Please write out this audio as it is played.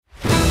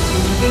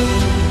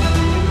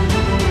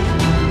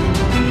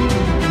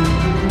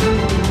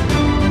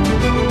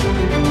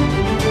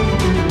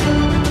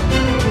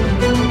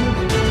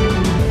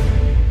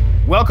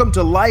Welcome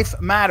to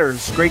Life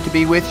Matters. Great to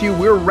be with you.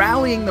 We're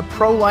rallying the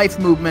pro-life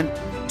movement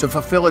to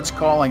fulfill its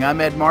calling. I'm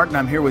Ed Martin.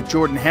 I'm here with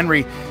Jordan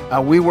Henry.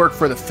 We work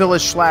for the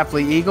Phyllis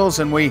Schlafly Eagles,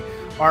 and we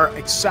are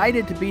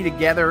excited to be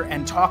together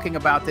and talking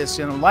about this.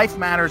 Life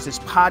Matters, this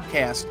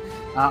podcast.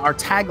 Our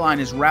tagline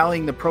is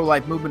rallying the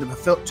pro-life movement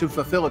to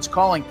fulfill its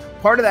calling.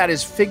 Part of that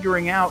is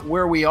figuring out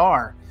where we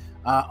are.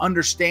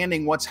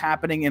 Understanding what's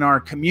happening in our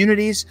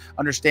communities,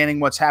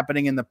 understanding what's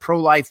happening in the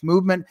pro-life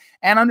movement,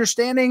 and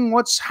understanding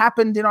what's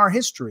happened in our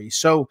history.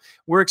 So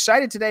we're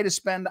excited today to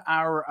spend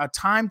our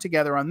time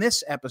together on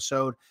this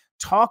episode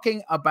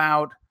talking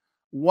about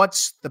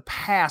what's the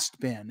past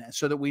been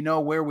so that we know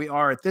where we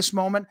are at this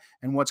moment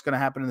and what's going to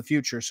happen in the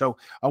future. So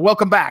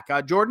welcome back.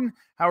 Jordan,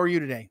 how are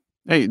you today?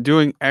 Hey,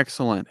 doing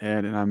excellent,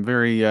 Ed, and I'm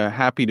very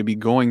happy to be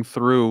going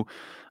through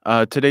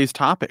today's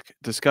topic,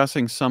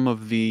 discussing some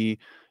of the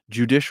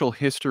judicial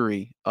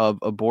history of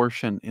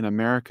abortion in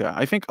America.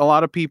 I think a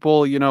lot of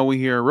people, we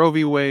hear Roe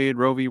v. Wade,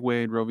 Roe v.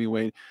 Wade, Roe v.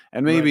 Wade,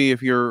 and maybe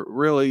if you're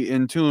really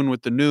in tune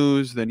with the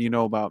news, then you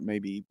know about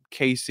maybe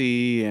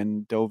Casey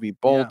and Doe v.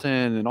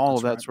 Bolton and all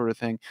of that sort of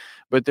thing.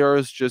 But there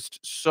is just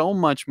so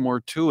much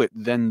more to it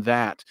than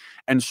that,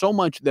 and so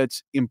much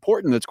that's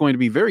important, that's going to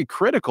be very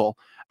critical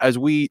as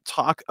we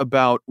talk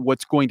about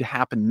what's going to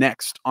happen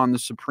next on the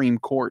Supreme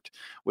Court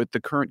with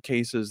the current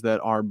cases that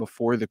are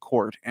before the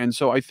court. And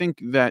so I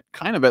think that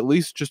kind of at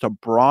least just a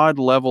broad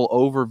level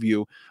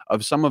overview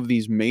of some of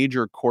these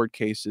major court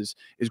cases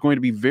is going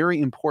to be very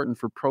important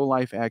for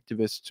pro-life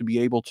activists to be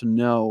able to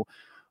know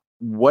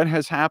what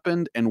has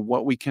happened and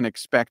what we can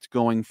expect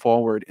going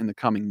forward in the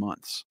coming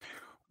months.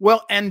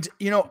 Well, and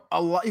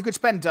a lot. You could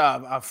spend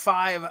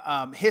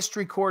 5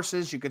 history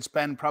courses. You could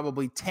spend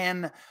probably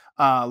 10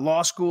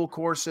 law school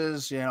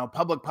courses.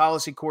 Public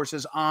policy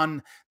courses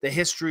on the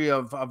history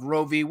of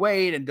Roe v.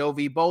 Wade and Doe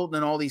v. Bolton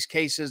and all these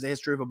cases. The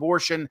history of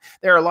abortion.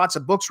 There are lots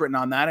of books written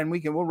on that, and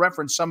we'll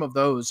reference some of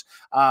those.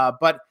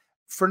 But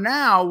for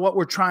now, what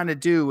we're trying to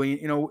do,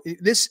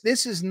 this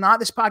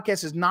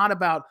podcast is not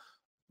about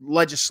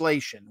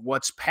legislation,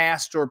 what's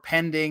passed or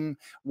pending,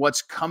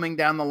 what's coming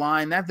down the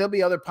line. That there'll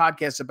be other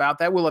podcasts about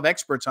that. We'll have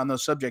experts on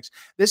those subjects.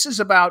 This is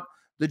about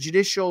the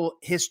judicial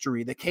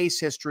history, the case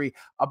history,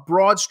 a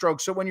broad stroke.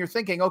 So when you're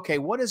thinking, okay,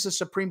 what is the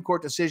Supreme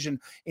Court decision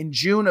in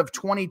June of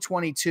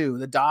 2022,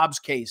 the Dobbs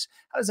case?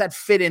 How does that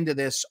fit into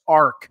this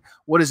arc?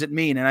 What does it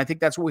mean? And I think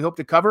that's what we hope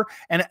to cover.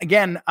 And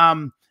again,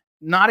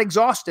 not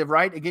exhaustive,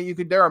 right? Again,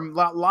 there are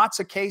lots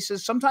of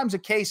cases. Sometimes a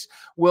case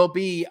will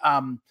be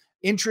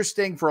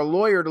interesting for a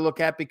lawyer to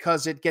look at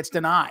because it gets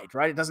denied,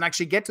 right? It doesn't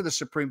actually get to the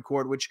Supreme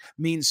Court, which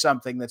means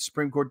something that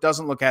Supreme Court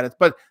doesn't look at it.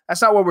 But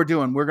that's not what we're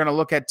doing. We're going to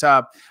look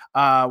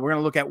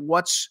at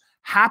what's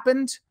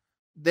happened.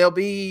 There'll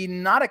be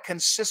not a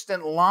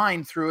consistent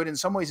line through it. In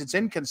some ways, it's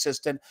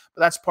inconsistent,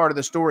 but that's part of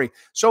the story.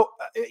 So,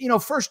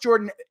 first,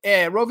 Jordan,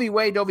 Roe v.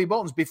 Wade, Doe v.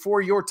 Bolton's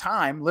before your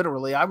time.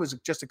 Literally, I was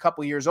just a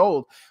couple years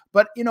old.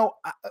 But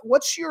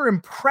what's your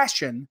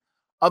impression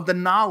of the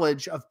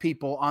knowledge of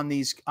people on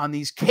these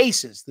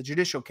cases, the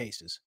judicial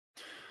cases?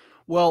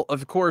 Well,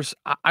 of course,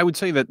 I would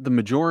say that the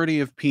majority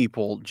of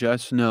people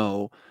just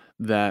know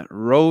that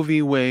Roe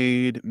v.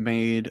 Wade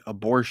made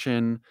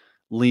abortion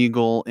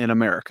legal in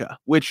America,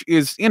 which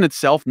is in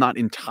itself not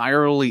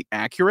entirely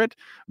accurate,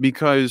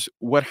 because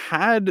what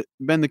had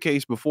been the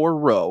case before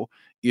Roe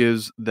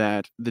is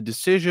that the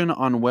decision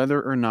on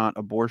whether or not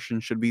abortion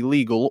should be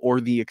legal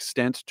or the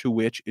extent to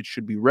which it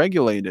should be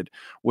regulated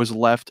was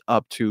left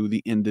up to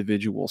the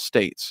individual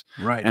states.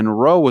 Right. And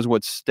Roe was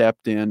what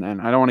stepped in,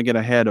 and I don't want to get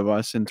ahead of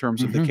us in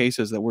terms of the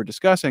cases that we're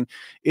discussing.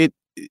 It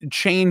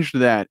changed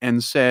that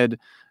and said,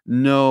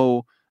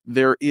 no,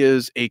 there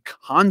is a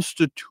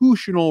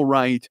constitutional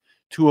right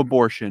to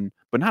abortion,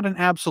 but not an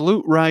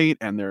absolute right,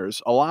 and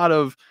there's a lot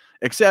of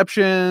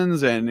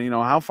exceptions, and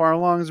how far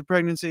along is a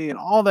pregnancy and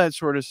all that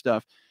sort of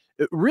stuff.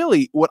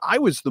 Really, what I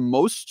was the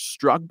most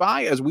struck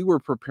by as we were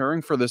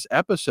preparing for this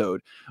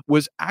episode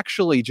was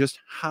actually just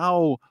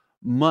how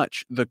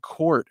much the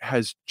court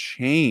has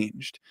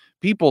changed.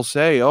 People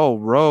say, oh,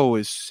 Roe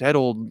is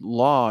settled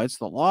law, it's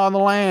the law of the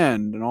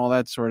land and all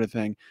that sort of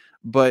thing,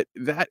 but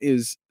that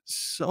is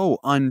so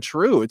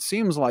untrue. It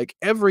seems like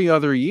every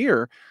other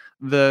year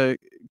the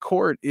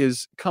court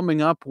is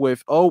coming up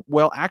with, oh,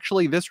 well,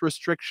 actually this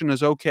restriction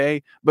is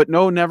okay, but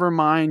no, never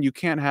mind, you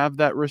can't have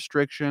that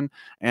restriction.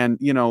 And,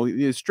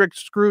 the strict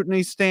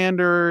scrutiny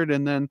standard,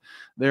 and then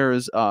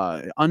there's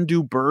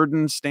undue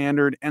burden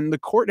standard. And the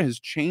court has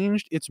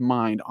changed its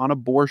mind on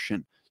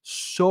abortion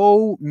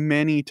so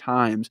many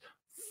times,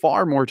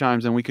 far more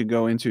times than we could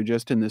go into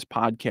just in this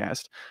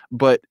podcast.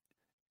 But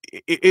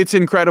it's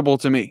incredible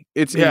to me.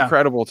 It's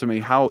incredible to me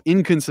how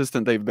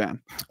inconsistent they've been.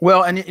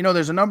 Well, and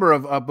there's a number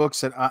of books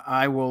that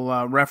I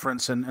will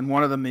reference, and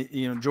one of them,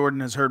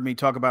 Jordan has heard me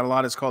talk about a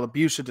lot. It's called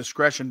Abuse of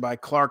Discretion by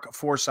Clark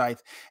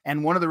Forsyth.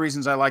 And one of the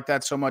reasons I like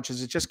that so much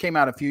is it just came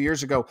out a few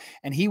years ago,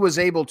 and he was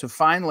able to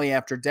finally,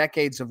 after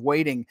decades of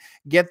waiting,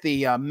 get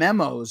the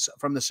memos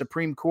from the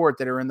Supreme Court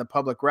that are in the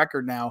public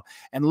record now,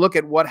 and look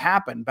at what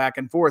happened back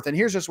and forth. And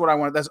here's just what I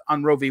wanted. That's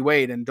on Roe v.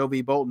 Wade and Doe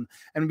v. Bolton.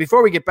 And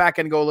before we get back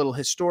and go a little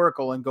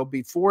historical and and go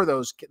before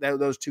those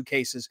two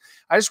cases,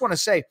 I just want to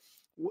say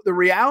the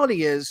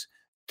reality is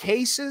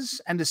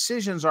cases and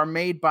decisions are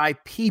made by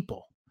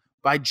people,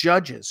 by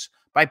judges,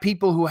 by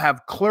people who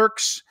have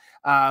clerks,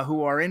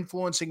 who are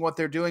influencing what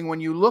they're doing. When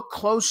you look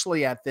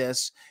closely at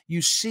this,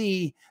 you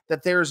see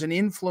that there's an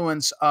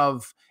influence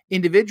of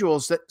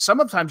individuals that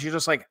sometimes you're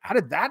just like, how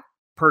did that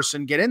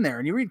person get in there?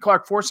 And you read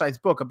Clark Forsythe's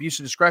book, Abuse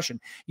of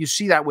Discretion, you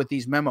see that with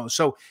these memos.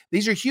 So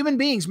these are human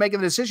beings making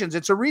the decisions.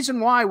 It's a reason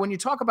why when you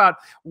talk about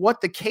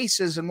what the case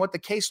is and what the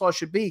case law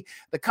should be,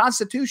 the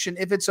Constitution,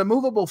 if it's a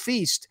movable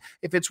feast,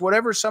 if it's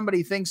whatever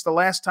somebody thinks the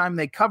last time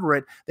they cover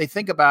it, they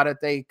think about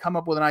it, they come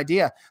up with an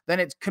idea, then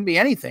it can be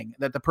anything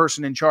that the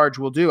person in charge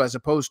will do, as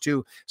opposed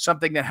to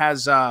something that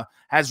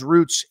has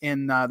roots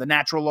in the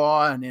natural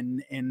law and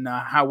in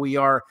how we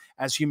are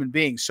as human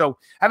beings. So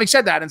having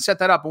said that and set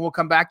that up, and we'll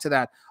come back to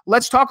that,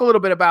 let's talk a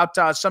little bit about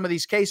some of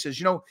these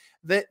cases.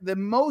 The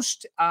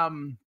most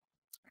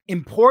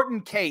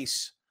important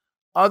case,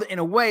 in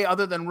a way,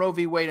 other than Roe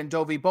v. Wade and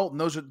Doe v. Bolton,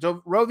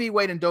 Roe v.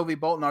 Wade and Doe v.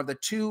 Bolton are the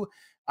two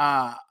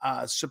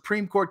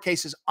Supreme Court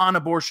cases on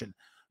abortion.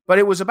 But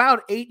it was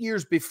about 8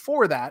 years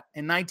before that,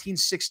 in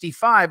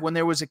 1965, when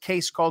there was a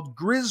case called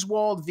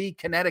Griswold v.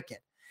 Connecticut.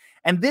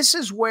 And this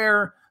is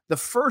where the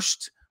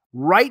first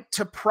right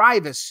to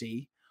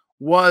privacy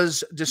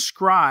was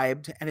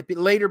described, and it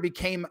later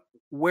became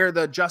where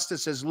the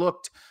justices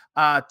looked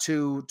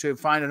to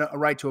find a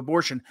right to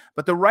abortion.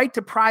 But the right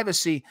to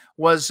privacy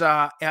was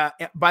by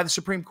the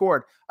Supreme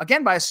Court,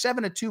 again by a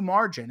 7-2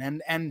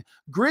 margin. And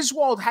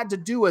Griswold had to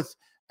do with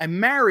a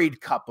married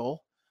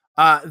couple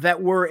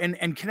that were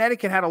and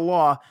Connecticut had a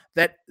law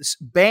that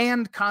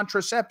banned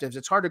contraceptives.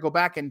 It's hard to go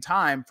back in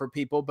time for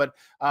people, but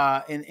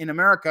in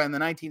America in the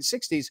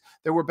 1960s,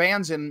 there were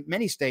bans in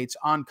many states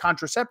on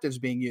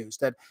contraceptives being used.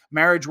 That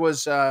marriage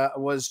was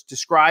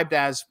described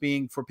as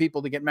being for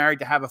people to get married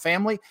to have a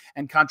family,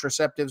 and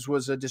contraceptives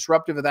was a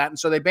disruptive of that, and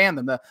so they banned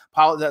them.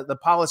 The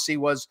policy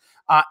was,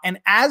 and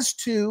as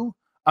to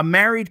a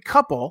married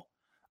couple,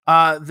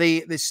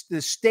 the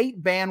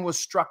state ban was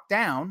struck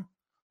down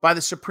by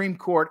the Supreme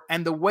Court.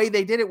 And the way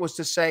they did it was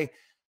to say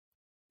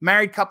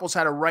married couples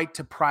had a right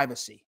to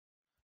privacy.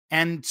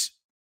 And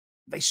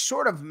they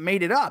sort of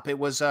made it up. It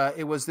was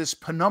this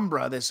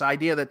penumbra, this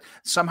idea that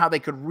somehow they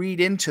could read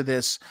into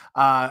this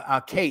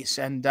case.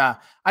 And I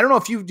don't know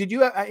if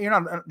you're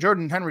not,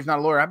 Jordan Henry's not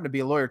a lawyer. I happen to be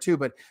a lawyer too.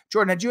 But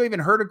Jordan, had you even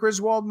heard of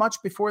Griswold much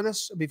before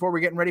we're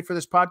getting ready for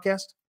this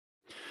podcast?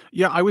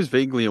 Yeah, I was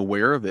vaguely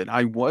aware of it.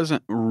 I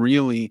wasn't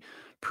really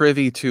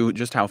privy to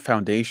just how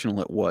foundational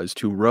it was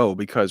to Roe,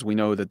 because we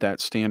know that that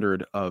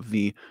standard of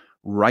the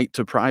right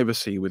to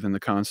privacy within the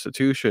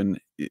Constitution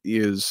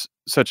is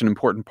such an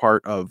important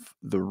part of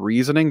the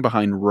reasoning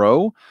behind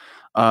Roe.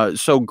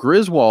 So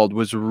Griswold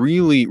was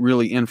really,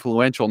 really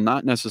influential,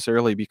 not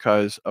necessarily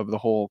because of the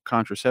whole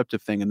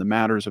contraceptive thing and the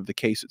matters of the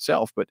case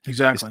itself, but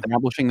Exactly.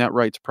 establishing that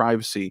right to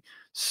privacy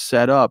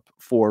set up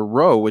for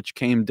Roe, which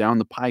came down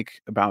the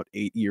pike about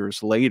 8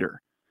 years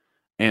later.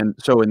 And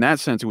so in that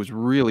sense, it was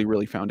really,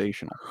 really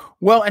foundational.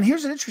 Well, and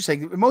here's an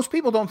interesting. Most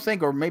people don't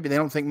think, or maybe they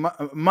don't think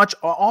much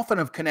often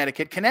of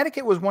Connecticut.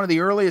 Connecticut was one of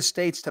the earliest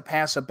states to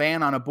pass a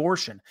ban on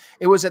abortion.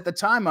 It was at the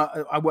time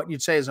what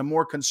you'd say is a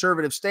more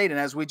conservative state, and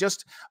as we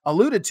just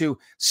alluded to,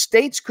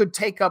 states could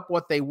take up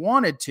what they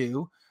wanted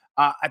to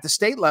at the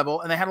state level,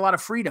 and they had a lot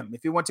of freedom.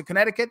 If you went to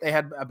Connecticut, they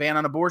had a ban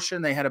on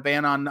abortion, they had a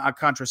ban on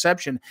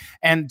contraception,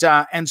 and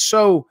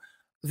so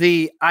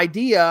the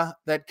idea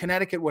that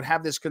Connecticut would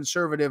have this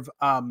conservative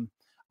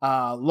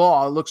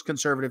law, looks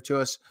conservative to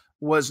us,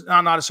 was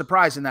not a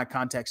surprise in that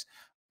context.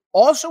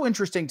 Also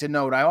interesting to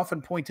note, I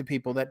often point to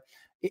people that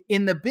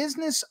in the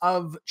business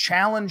of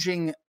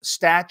challenging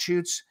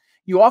statutes,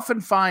 you often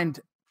find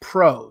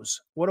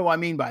pros. What do I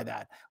mean by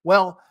that?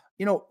 Well,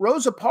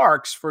 Rosa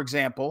Parks, for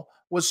example,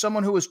 was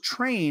someone who was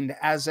trained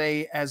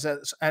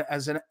to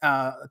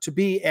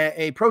be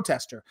a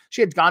protester.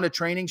 She had gone to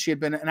training. She had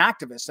been an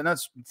activist, and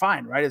that's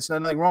fine, right? It's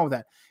nothing wrong with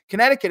that.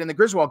 Connecticut, in the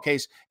Griswold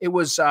case, it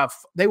was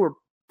they were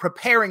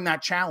preparing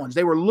that challenge.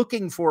 They were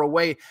looking for a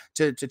way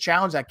to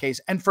challenge that case.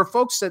 And for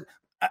folks that,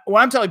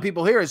 what I'm telling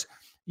people here is,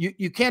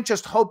 you can't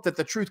just hope that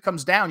the truth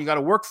comes down. You got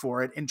to work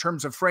for it in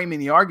terms of framing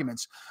the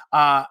arguments.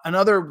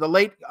 The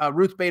late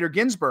Ruth Bader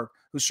Ginsburg,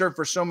 who served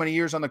for so many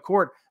years on the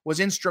court, was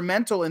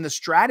instrumental in the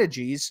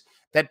strategies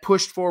that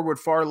pushed forward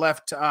far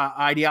left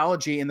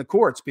ideology in the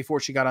courts before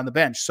she got on the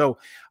bench. So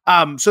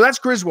that's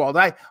Griswold.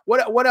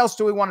 What else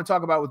do we want to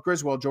talk about with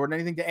Griswold, Jordan?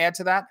 Anything to add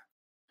to that?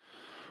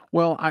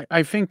 Well,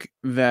 I think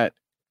that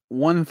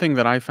one thing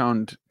that I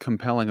found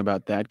compelling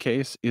about that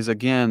case is,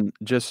 again,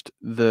 just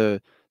the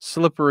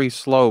slippery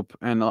slope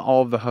and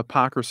all of the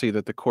hypocrisy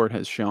that the court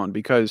has shown.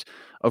 Because,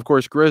 of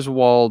course,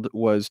 Griswold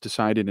was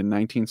decided in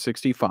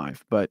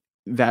 1965, but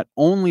that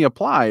only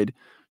applied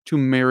to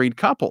married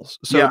couples.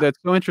 So Yeah, that's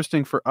so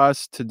interesting for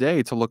us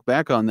today to look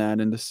back on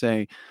that and to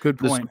say good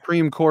the point.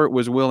 Supreme Court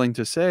was willing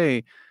to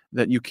say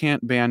that you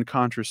can't ban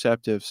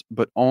contraceptives,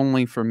 but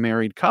only for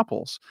married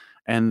couples.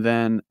 And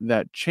then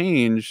that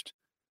changed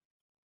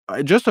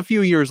just a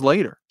few years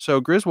later. So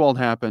Griswold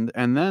happened,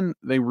 and then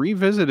they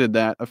revisited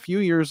that a few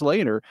years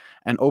later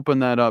and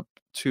opened that up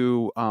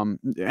to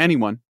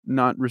anyone,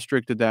 not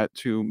restricted that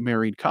to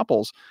married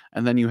couples.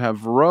 And then you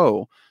have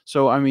Roe.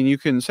 So, I mean, you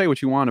can say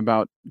what you want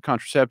about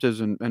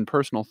contraceptives and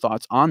personal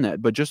thoughts on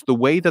that, but just the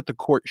way that the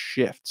court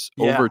shifts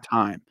over Yeah,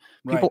 time,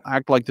 right. people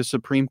act like the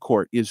Supreme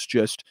Court is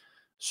just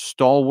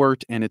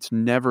stalwart and it's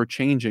never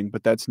changing,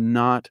 but that's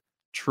not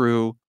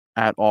true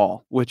at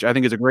all, which I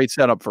think is a great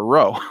setup for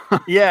Roe.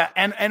 Yeah,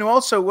 and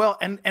also, well,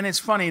 and it's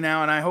funny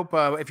now, and I hope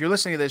if you're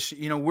listening to this,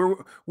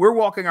 we're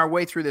walking our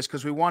way through this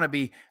because we want to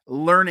be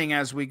learning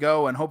as we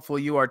go, and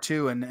hopefully you are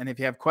too. And if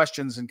you have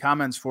questions and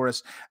comments for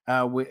us,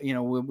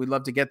 we'd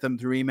love to get them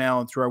through email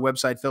and through our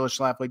website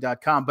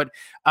phyllisschlafly.com. But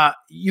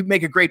you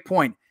make a great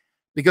point,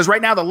 because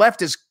right now the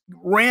left is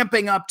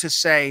ramping up to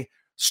say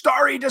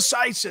stare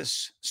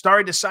decisis.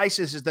 Stare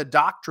decisis is the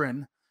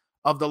doctrine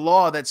of the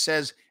law that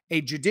says a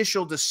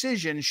judicial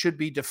decision should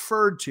be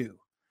deferred to.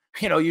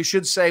 You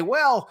should say,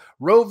 well,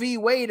 Roe v.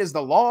 Wade is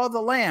the law of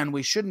the land.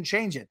 We shouldn't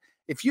change it.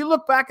 If you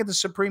look back at the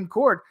Supreme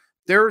Court,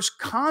 there's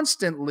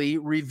constantly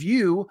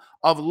review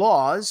of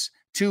laws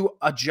to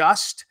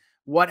adjust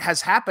what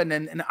has happened.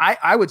 And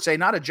I would say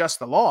not adjust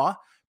the law,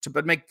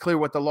 but make clear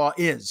what the law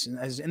is. And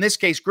as in this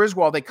case,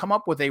 Griswold, they come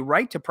up with a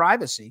right to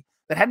privacy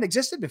that hadn't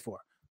existed before.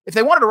 If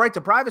they wanted a right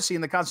to privacy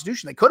in the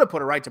Constitution, they could have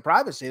put a right to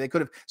privacy. They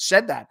could have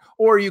said that.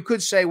 Or you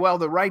could say, well,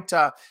 the right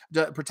to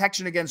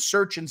protection against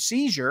search and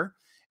seizure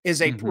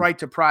is a Mhm. right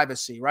to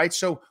privacy, right?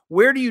 So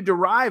where do you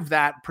derive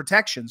that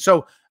protection?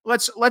 So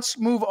let's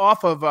move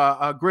off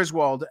of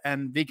Griswold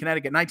and v.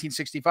 Connecticut,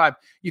 1965.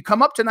 You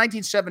come up to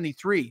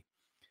 1973.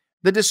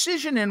 The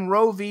decision in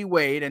Roe v.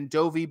 Wade and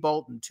Doe v.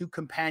 Bolton, two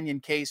companion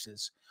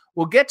cases.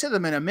 We'll get to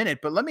them in a minute,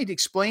 but let me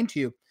explain to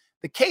you.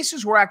 The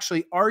cases were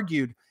actually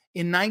argued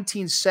in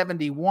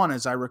 1971,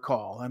 as I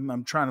recall.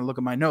 I'm trying to look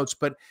at my notes,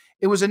 but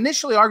it was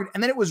initially argued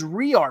and then it was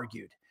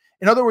re-argued.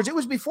 In other words, it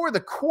was before the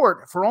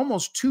court for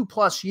almost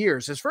 2+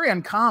 years. It's very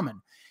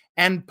uncommon.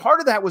 And part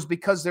of that was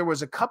because there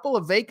was a couple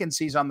of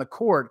vacancies on the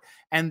court,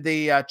 and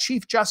the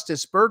Chief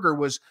Justice Berger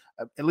was,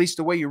 at least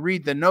the way you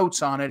read the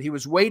notes on it, he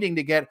was waiting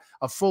to get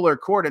a fuller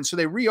court, and so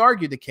they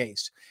re-argued the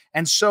case.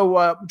 And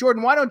so,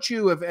 Jordan, why don't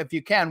you, if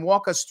you can,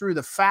 walk us through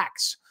the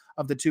facts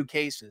of the two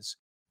cases?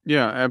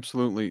 Yeah,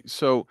 absolutely.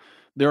 So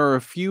there are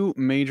a few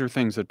major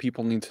things that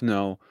people need to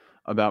know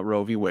about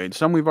Roe v. Wade.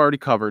 Some we've already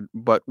covered,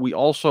 but we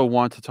also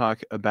want to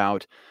talk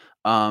about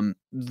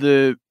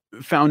the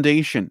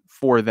foundation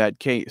for that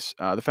case.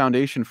 The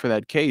foundation for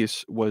that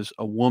case was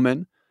a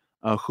woman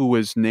who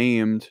was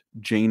named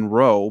Jane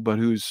Roe, but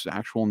whose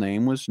actual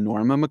name was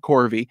Norma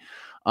McCorvey.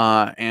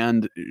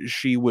 And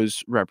she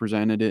was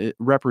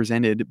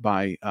represented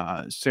by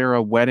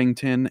Sarah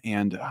Weddington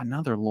and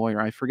another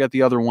lawyer. I forget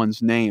the other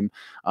one's name,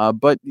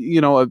 but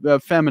a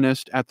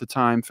feminist at the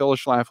time.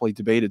 Phyllis Schlafly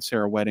debated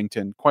Sarah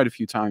Weddington quite a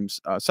few times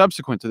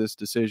subsequent to this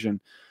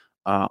decision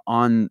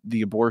on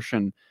the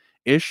abortion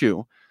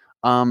issue.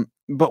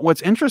 But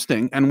what's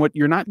interesting, and what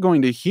you're not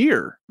going to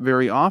hear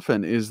very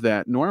often, is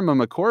that Norma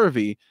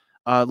McCorvey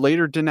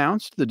later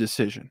denounced the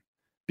decision,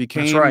 That's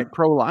became right.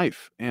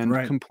 pro-life, and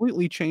Right.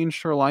 completely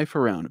changed her life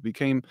around,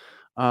 became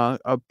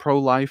a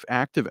pro-life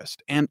activist.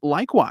 And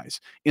likewise,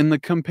 in the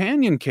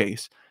companion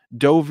case,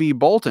 Doe v.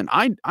 Bolton,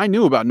 I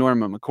knew about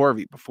Norma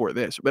McCorvey before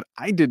this, but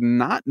I did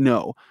not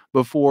know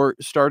before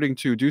starting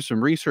to do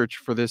some research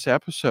for this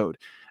episode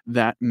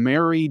that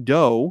Mary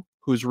Doe,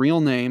 whose real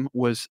name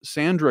was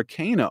Sandra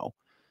Cano,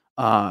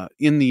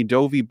 in the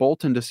Doe v.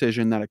 Bolton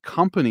decision that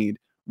accompanied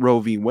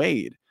Roe v.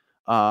 Wade,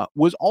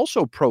 was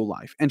also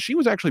pro-life. And she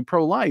was actually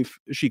pro-life,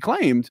 she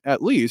claimed,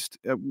 at least.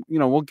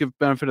 We'll give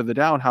benefit of the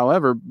doubt,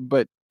 however,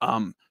 but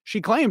she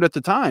claimed at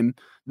the time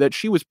that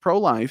she was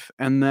pro-life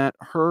and that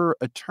her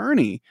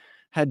attorney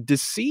had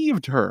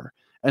deceived her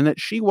and that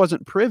she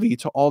wasn't privy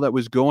to all that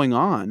was going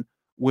on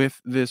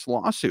with this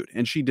lawsuit.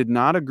 And she did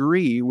not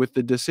agree with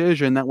the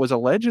decision that was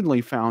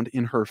allegedly found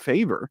in her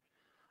favor.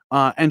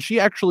 And she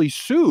actually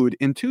sued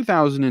in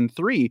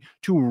 2003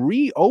 to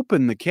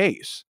reopen the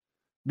case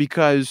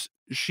because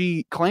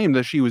she claimed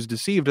that she was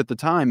deceived at the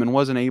time and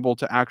wasn't able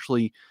to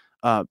actually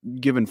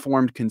give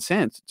informed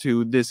consent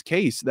to this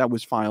case that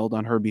was filed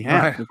on her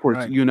behalf. Right. Of course,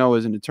 Right.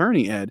 as an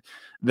attorney, Ed,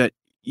 that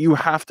you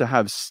have to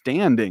have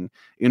standing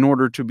in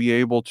order to be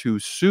able to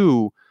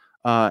sue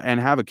and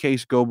have a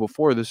case go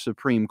before the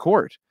Supreme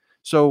Court.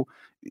 So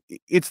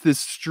it's this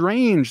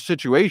strange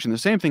situation. The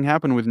same thing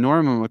happened with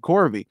Norma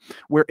McCorvey,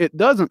 where it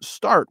doesn't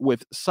start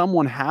with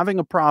someone having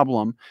a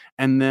problem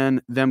and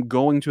then them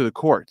going to the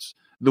courts.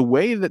 The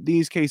way that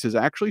these cases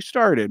actually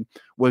started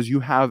was you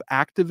have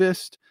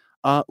activist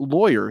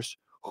lawyers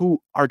who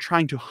are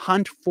trying to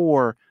hunt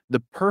for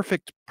the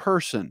perfect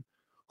person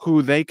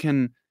who they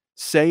can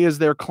say is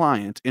their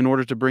client in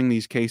order to bring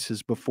these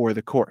cases before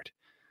the court.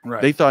 They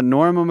Right. thought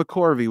Norma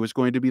McCorvey was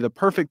going to be the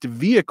perfect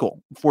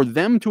vehicle for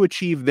them to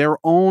achieve their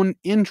own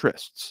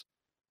interests.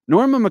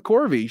 Norma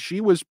McCorvey, she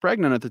was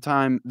pregnant at the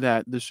time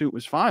that the suit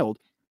was filed,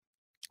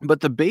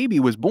 but the baby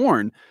was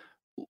born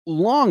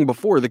long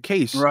before the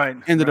case Right,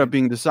 ended up right.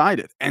 being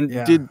decided. And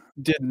Yeah. did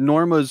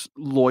Norma's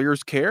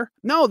lawyers care?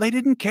 No, they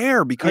didn't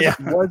care because Yeah.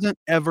 it wasn't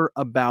ever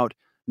about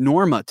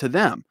Norma to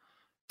them.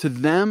 To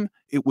them,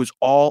 it was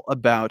all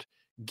about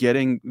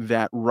getting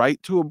that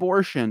right to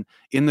abortion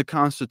in the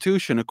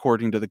Constitution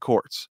according to the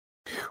courts.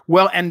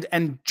 Well,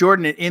 and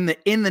Jordan,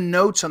 in the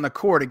notes on the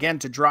court, again,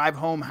 to drive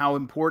home how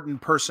important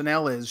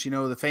personnel is,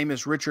 the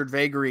famous Richard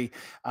Vagary,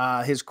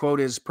 his quote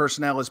is,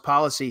 "Personnel is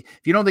policy."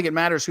 If you don't think it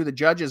matters who the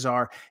judges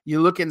are,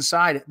 you look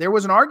inside. There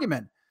was an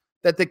argument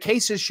that the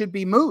cases should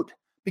be moot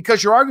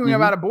because you're arguing Mhm.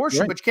 about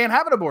abortion, Right, but you can't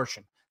have an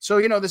abortion. So,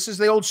 this is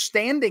the old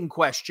standing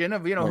question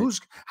of, right.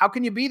 how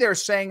can you be there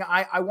saying,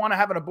 I want to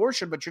have an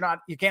abortion, but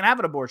you can't have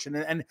an abortion.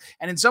 And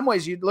in some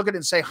ways you look at it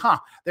and say,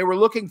 they were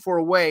looking for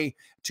a way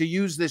to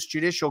use this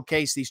judicial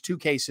case, these two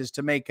cases,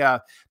 to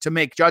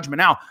make judgment.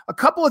 Now, a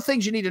couple of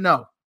things you need to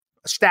know,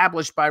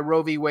 established by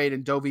Roe v. Wade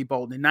and Doe v.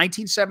 Bolton in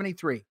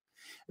 1973.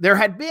 There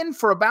had been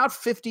for about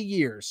 50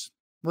 years,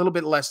 a little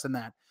bit less than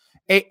that,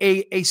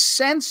 a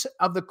sense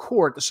of the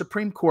court, the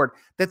Supreme Court,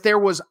 that there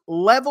was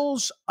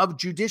levels of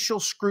judicial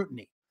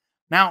scrutiny.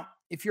 Now,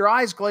 if your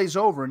eyes glaze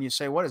over and you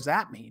say, what does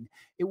that mean?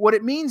 What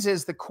it means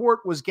is the court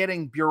was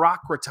getting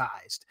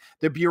bureaucratized.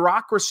 The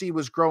bureaucracy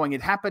was growing.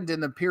 It happened in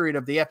the period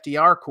of the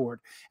FDR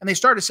court. And they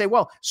started to say,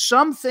 well,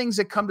 some things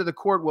that come to the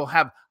court will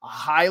have a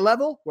high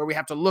level where we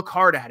have to look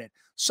hard at it.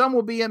 Some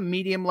will be a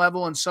medium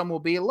level and some will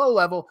be a low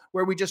level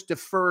where we just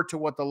defer to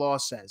what the law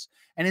says.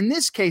 And in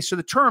this case, so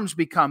the terms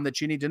become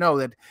that you need to know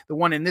that the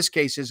one in this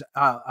case is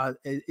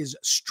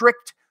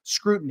strict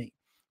scrutiny,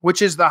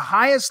 which is the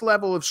highest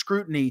level of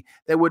scrutiny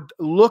that would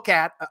look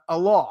at a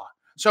law.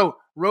 So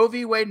Roe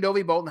v. Wade and Doe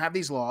v. Bolton have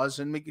these laws,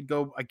 and we could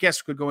go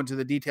into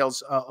the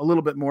details a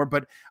little bit more.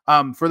 But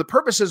for the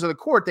purposes of the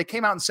court, they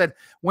came out and said,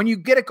 when you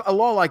get a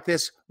law like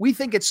this, we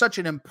think it's such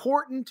an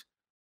important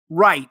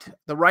right,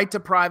 the right to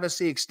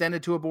privacy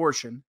extended to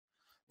abortion,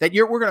 that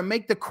we're going to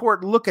make the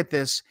court look at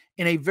this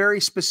in a very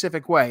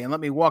specific way. And let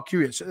me walk you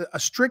through this. A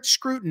strict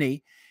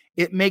scrutiny,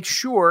 it makes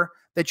sure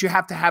that you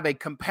have to have a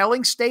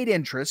compelling state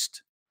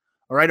interest.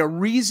 All right, a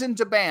reason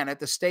to ban it.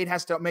 The state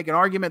has to make an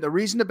argument, the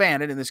reason to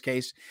ban it in this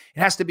case. It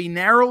has to be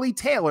narrowly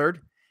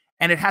tailored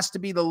and it has to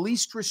be the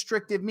least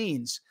restrictive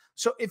means.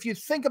 So if you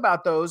think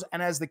about those,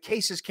 and as the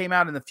cases came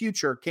down in the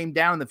future,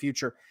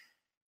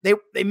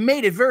 they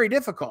made it very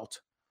difficult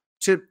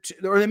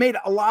or they made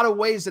a lot of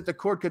ways that the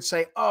court could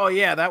say, oh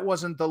yeah, that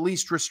wasn't the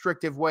least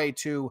restrictive way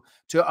to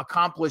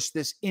accomplish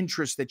this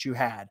interest that you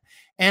had.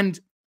 And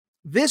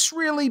this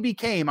really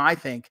became, I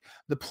think,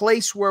 the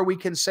place where we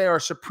can say our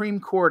Supreme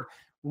Court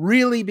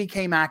really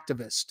became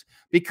activist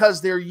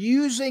because they're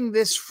using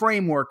this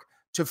framework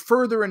to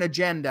further an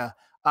agenda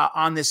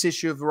on this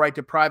issue of the right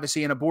to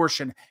privacy and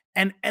abortion.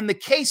 And the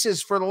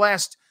cases for the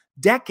last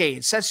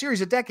decades, a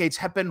series of decades,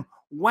 have been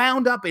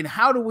wound up in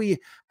how do we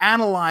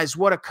analyze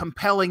what a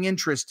compelling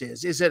interest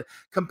is? Is it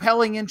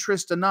compelling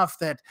interest enough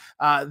that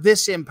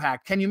this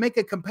impact? Can you make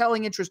a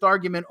compelling interest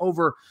argument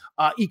over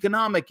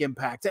economic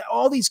impact?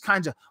 All these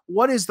kinds of,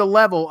 what is the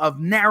level of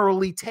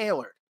narrowly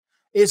tailored?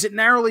 Is it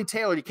narrowly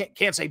tailored? You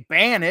can't say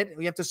ban it.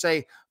 We have to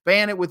say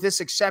ban it with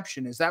this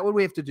exception. Is that what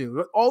we have to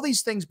do? All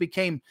these things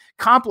became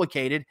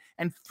complicated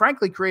and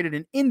frankly created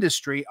an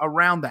industry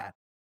around that.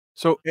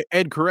 So,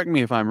 Ed, correct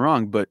me if I'm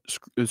wrong, but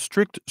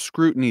strict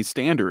scrutiny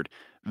standard,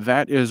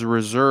 that is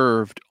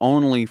reserved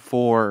only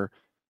for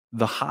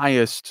the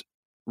highest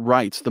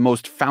rights, the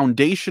most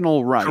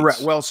foundational Correct.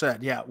 rights Well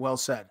said. Yeah, well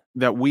said.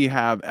 that we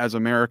have as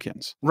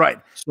Americans. Right.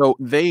 So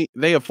they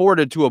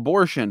afforded to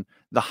abortion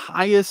the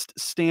highest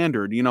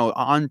standard,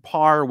 on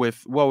par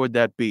with what would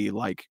that be?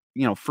 Like,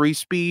 free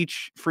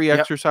speech, free Yep.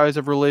 exercise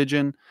of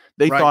religion.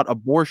 They Right. thought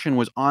abortion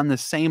was on the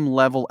same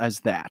level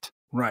as that.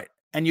 Right.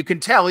 And you can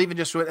tell, even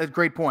just a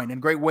great point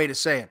and great way to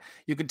say it.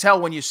 You can tell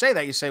when you say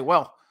that, you say,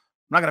 well,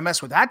 I'm not going to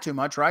mess with that too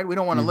much, right? We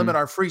don't want to Mhm. limit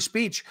our free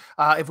speech.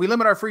 If we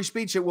limit our free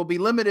speech, it will be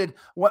limited.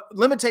 What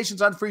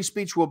limitations on free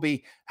speech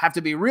have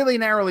to be really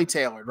narrowly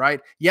tailored, right?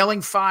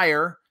 Yelling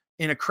fire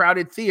in a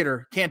crowded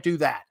theater can't do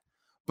that.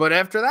 But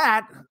after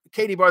that,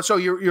 Katie Bar. So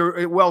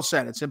you're well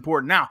said. It's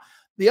important. Now,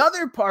 the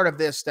other part of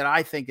this that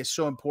I think is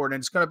so important,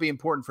 and it's going to be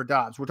important for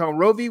Dobbs. We're talking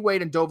Roe v.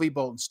 Wade and Doe v.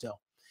 Bolton still.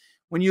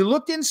 When you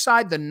looked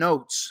inside the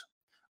notes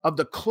of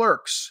the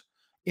clerks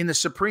in the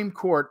Supreme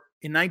Court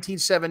in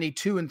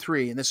 1972 and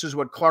 3, and this is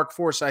what Clark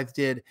Forsyth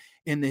did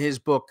in his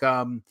book,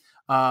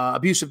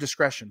 Abuse of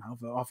Discretion.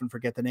 I often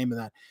forget the name of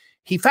that.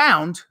 He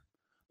found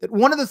that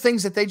one of the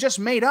things that they just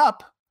made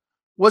up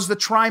was the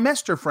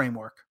trimester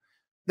framework.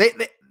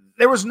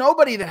 There was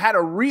nobody that had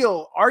a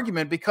real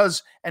argument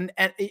because, I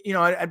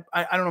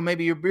don't know,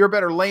 maybe you're a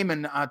better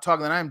layman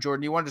talking than I am,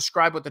 Jordan. You want to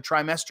describe what the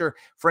trimester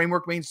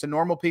framework means to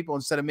normal people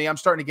instead of me? I'm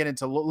starting to get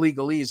into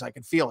legalese. I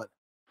can feel it.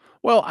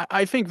 Well,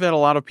 I think that a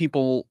lot of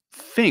people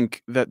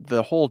think that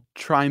the whole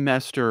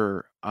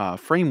trimester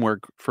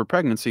framework for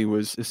pregnancy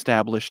was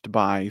established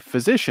by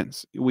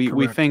physicians. We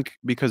Correct. think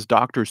because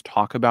doctors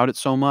talk about it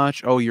so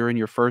much, oh, you're in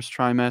your first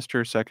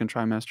trimester, second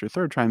trimester,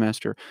 third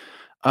trimester.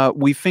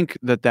 We think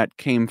that that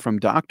came from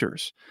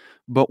doctors.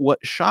 But what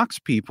shocks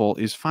people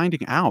is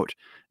finding out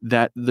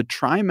that the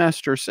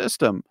trimester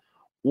system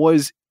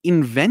was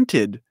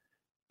invented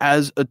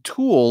as a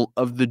tool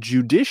of the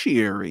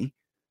judiciary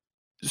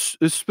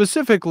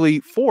specifically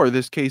for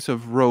this case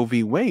of Roe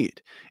v.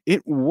 Wade.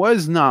 It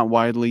was not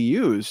widely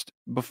used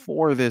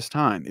before this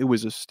time. It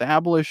was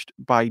established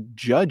by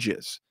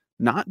judges,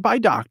 not by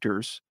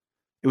doctors.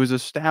 It was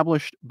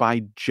established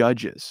by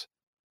judges.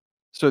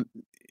 So,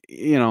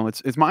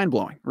 it's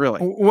mind-blowing, really.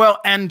 Well,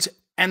 and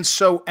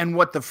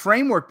what the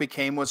framework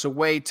became was a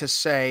way to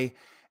say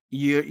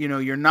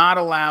you're not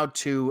allowed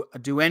to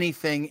do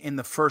anything in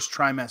the first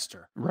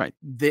trimester. Right.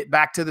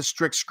 Back to the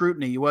strict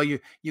scrutiny. Well, you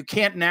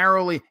can't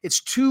narrowly. It's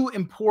too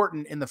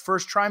important in the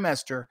first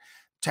trimester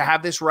to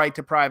have this right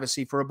to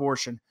privacy for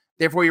abortion.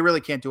 Therefore, you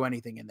really can't do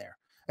anything in there.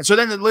 And so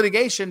then the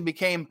litigation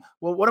became,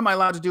 well, what am I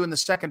allowed to do in the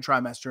second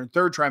trimester and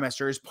third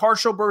trimester? Is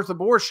partial birth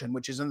abortion,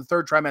 which is in the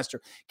third trimester.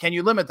 Can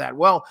you limit that?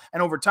 Well,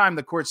 and over time,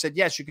 the court said,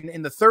 yes, you can.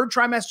 In the third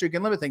trimester, you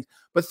can limit things.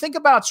 But think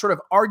about sort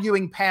of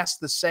arguing past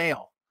the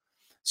sale.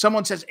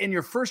 Someone says in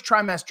your first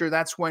trimester,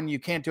 that's when you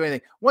can't do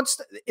anything.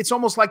 It's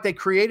almost like they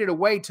created a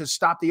way to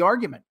stop the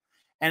argument.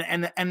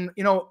 And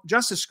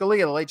Justice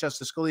Scalia, the late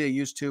Justice Scalia,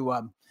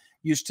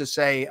 used to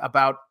say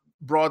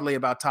broadly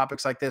about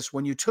topics like this,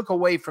 when you took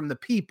away from the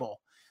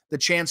people the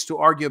chance to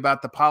argue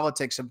about the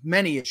politics of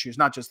many issues,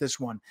 not just this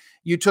one,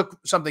 you took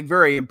something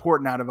very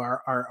important out of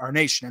our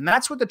nation. And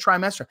that's what the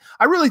trimester.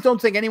 I really don't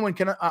think anyone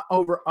can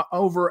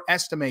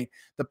overestimate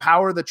the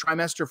power of the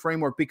trimester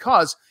framework,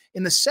 because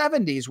in the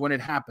 70s, when it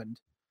happened,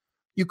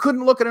 you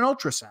couldn't look at an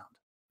ultrasound.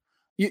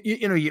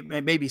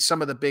 Maybe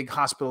some of the big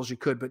hospitals you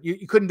could, but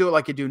you couldn't do it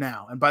like you do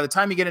now. And by the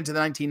time you get into the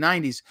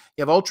 1990s,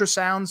 you have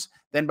ultrasounds.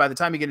 Then by the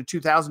time you get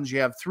into 2000s, you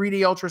have 3D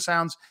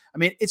ultrasounds. I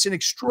mean, it's an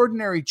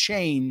extraordinary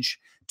change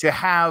to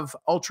have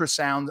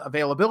ultrasound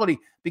availability,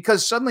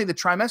 because suddenly the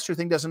trimester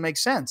thing doesn't make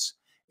sense.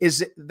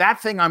 Is that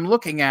thing I'm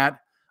looking at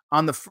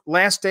on the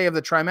last day of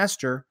the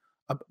trimester,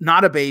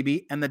 not a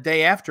baby, and the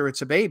day after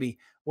it's a baby?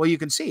 Well, you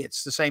can see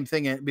it's the same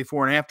thing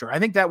before and after. I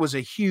think that was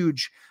a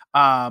huge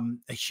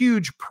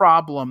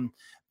problem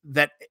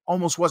that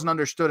almost wasn't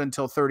understood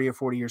until 30 or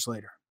 40 years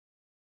later.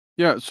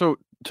 Yeah. So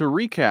to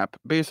recap,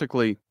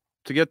 basically,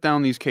 to get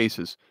down these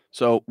cases,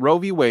 so Roe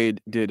v.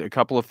 Wade did a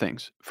couple of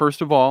things.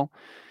 First of all,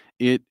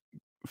 it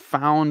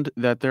found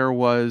that there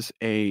was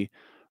a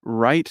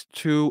right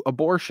to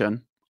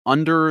abortion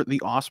under the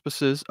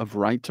auspices of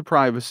right to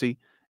privacy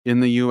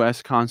in the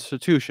U.S.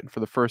 Constitution for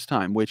the first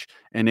time, which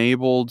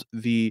enabled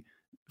the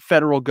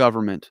federal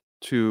government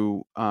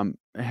to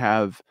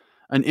have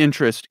an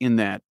interest in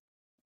that,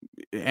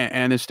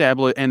 and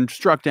establish and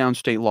struck down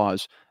state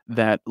laws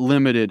that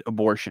limited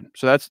abortion.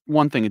 So that's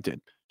one thing it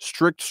did.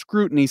 Strict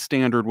scrutiny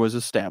standard was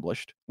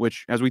established,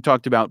 which, as we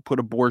talked about, put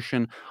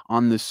abortion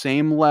on the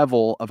same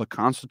level of a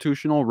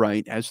constitutional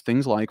right as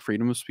things like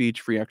freedom of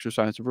speech, free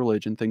exercise of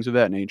religion, things of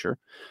that nature.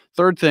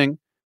 Third thing,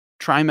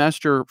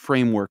 trimester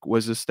framework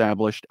was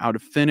established out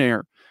of thin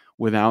air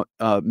without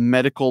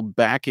medical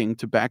backing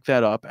to back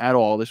that up at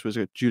all. This was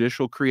a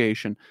judicial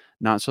creation,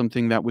 not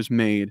something that was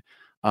made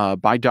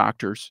by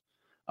doctors.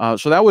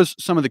 So that was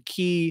some of the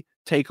key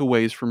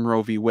takeaways from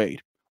Roe v.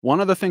 Wade. One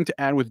other thing to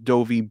add with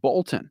Doe v.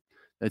 Bolton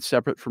that's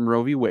separate from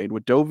Roe v. Wade.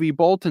 What Doe v.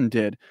 Bolton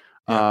did,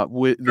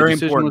 the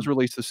decision was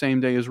released the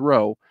same day as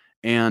Roe,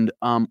 and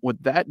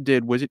what that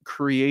did was it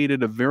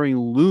created a very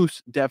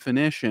loose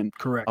definition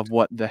of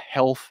what the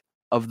health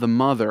of the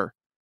mother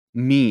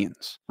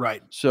means.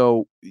 Right.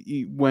 So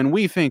when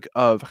we think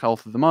of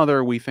health of the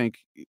mother, we think,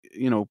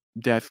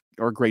 death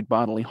or great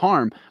bodily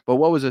harm. But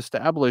what was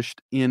established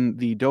in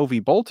the Doe v.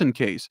 Bolton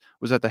case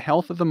was that the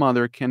health of the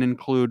mother can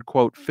include,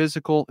 quote,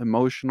 physical,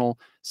 emotional,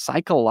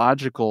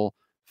 psychological,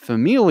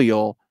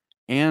 familial,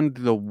 and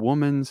the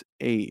woman's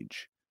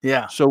age.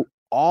 Yeah. So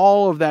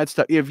all of that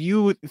stuff, if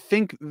you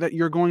think that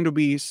you're going to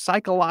be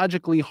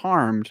psychologically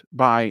harmed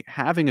by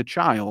having a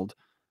child,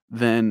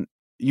 then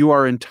you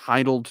are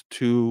entitled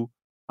to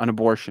an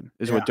abortion,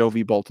 is what Doe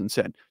v. Bolton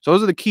said. So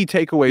those are the key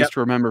takeaways to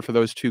remember for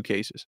those two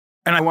cases.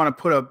 And I want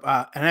to put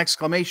an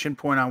exclamation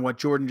point on what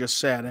Jordan just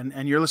said.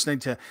 And you're listening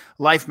to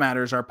Life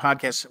Matters, our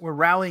podcast. We're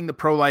rallying the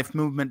pro-life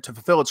movement to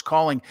fulfill its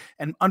calling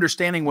and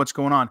understanding what's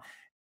going on.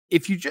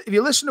 If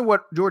you listen to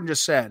what Jordan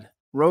just said,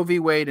 Roe v.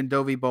 Wade and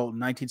Doe v. Bolton,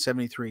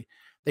 1973,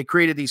 they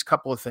created these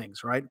couple of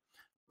things, right?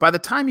 By the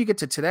time you get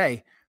to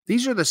today,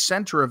 these are the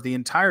center of the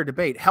entire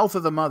debate, health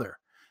of the mother.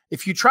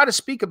 If you try to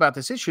speak about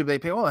this issue, they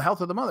say, oh, the health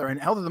of the mother. And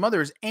health of the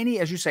mother is any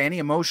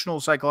emotional,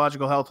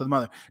 psychological health of the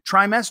mother.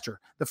 Trimester,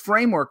 the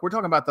framework, we're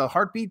talking about the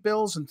heartbeat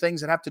bills and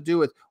things that have to do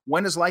with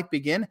when does life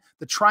begin.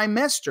 The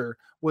trimester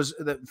was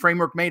the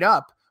framework made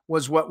up,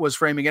 was what was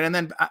framing it. And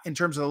then in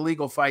terms of the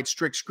legal fight,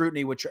 strict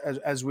scrutiny, which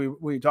as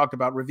we talked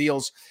about,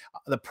 reveals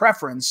the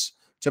preference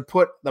to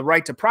put the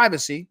right to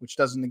privacy, which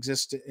doesn't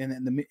exist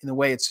in the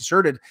way it's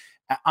asserted,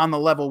 on the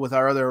level with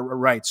our other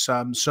rights.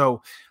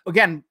 So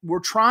again, we're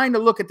trying to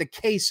look at the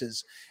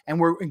cases, and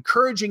we're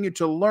encouraging you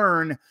to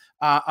learn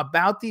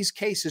about these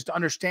cases to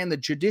understand the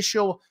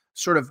judicial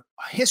sort of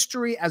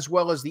history as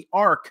well as the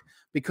arc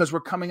because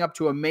we're coming up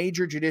to a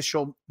major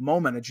judicial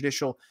moment, a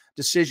judicial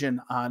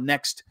decision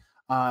next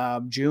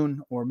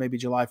June or maybe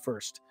July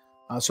 1st.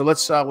 So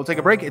we'll take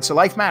a break. It's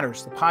Life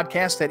Matters, the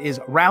podcast that is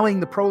rallying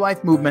the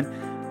pro-life movement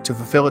to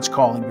fulfill its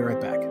calling. Be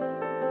right back.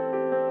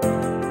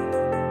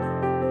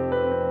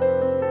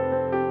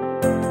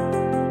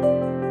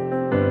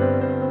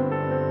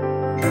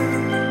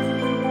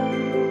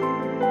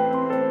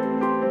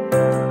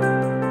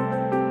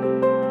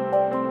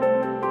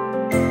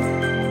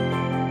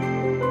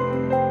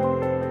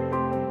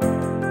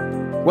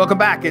 Welcome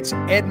back. It's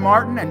Ed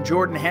Martin and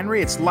Jordan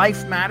Henry. It's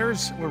Life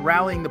Matters. We're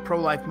rallying the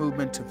pro-life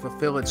movement to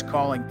fulfill its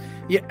calling.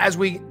 As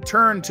we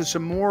turn to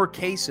some more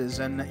cases,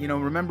 and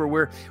remember,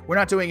 we're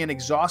not doing an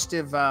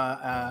exhaustive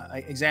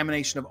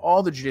examination of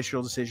all the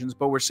judicial decisions,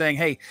 but we're saying,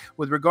 hey,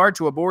 with regard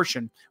to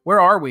abortion,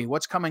 where are we?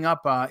 What's coming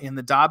up in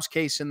the Dobbs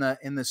case in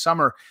the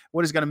summer?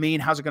 What is it going to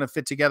mean? How's it going to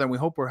fit together? And we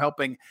hope we're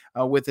helping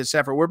with this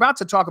effort. We're about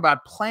to talk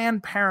about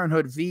Planned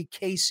Parenthood v.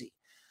 Casey,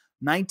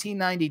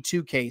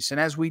 1992 case, and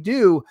as we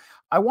do,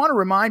 I want to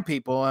remind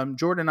people,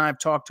 Jordan and I have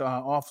talked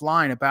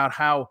offline about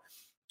how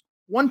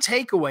one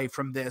takeaway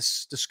from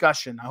this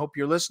discussion, I hope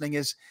you're listening,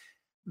 is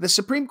the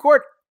Supreme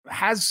Court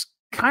has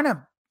kind of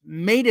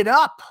made it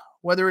up,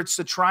 whether it's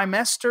the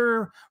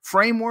trimester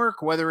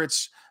framework, whether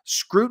it's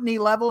scrutiny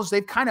levels,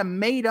 they've kind of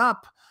made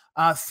up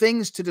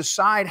things to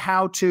decide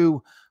how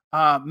to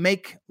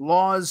make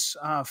laws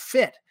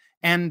fit.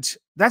 And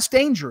that's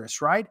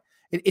dangerous, right?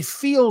 It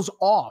feels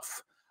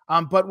off.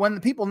 But when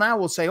the people now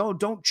will say, "Oh,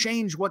 don't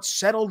change what's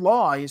settled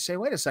law," you say,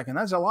 "Wait a second,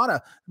 there's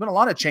been a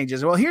lot of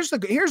changes." Well, here's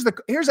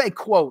a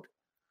quote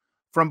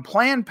from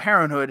Planned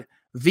Parenthood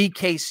v.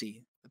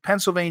 Casey, the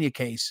Pennsylvania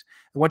case.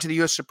 It went to the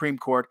U.S. Supreme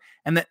Court,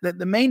 and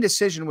the main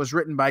decision was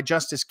written by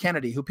Justice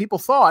Kennedy, who people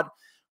thought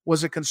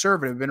was a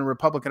conservative, been a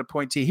Republican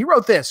appointee. He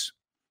wrote this.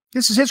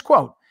 This is his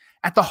quote: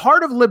 "At the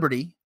heart of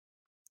liberty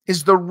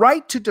is the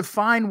right to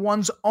define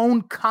one's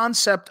own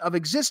concept of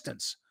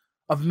existence,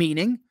 of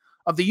meaning,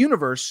 of the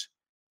universe,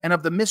 and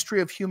of the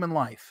mystery of human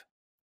life."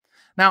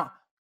 Now,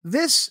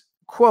 this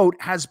quote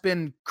has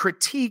been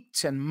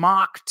critiqued and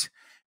mocked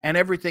and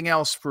everything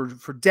else for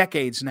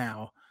decades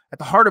now. At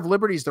the heart of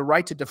liberty is the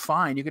right to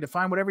define. You can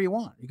define whatever you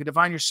want. You can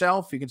define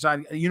yourself. You can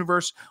define a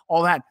universe,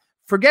 all that.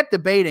 Forget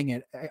debating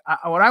it.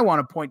 What I want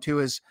to point to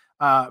is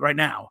right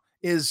now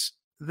is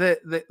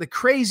the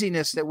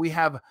craziness that we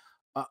have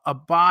a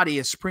body,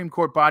 a Supreme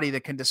Court body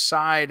that can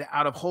decide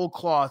out of whole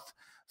cloth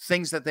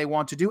things that they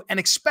want to do and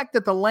expect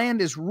that the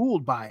land is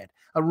ruled by it,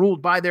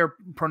 ruled by their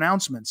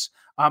pronouncements.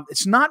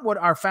 It's not what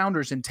our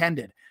founders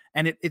intended.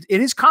 And it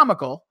is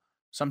comical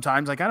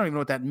sometimes. Like, I don't even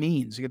know what that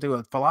means. You could do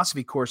a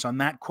philosophy course on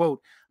that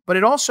quote, but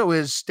it also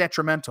is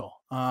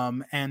detrimental.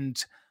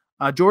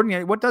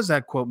 Jordan, what does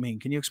that quote mean?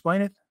 Can you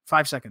explain it?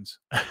 5 seconds.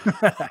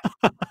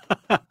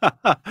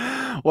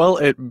 Well,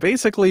 it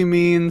basically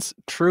means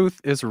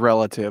truth is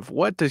relative.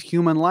 What does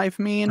human life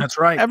mean? That's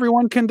right.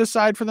 Everyone can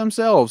decide for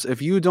themselves.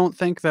 If you don't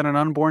think that an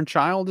unborn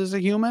child is a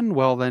human,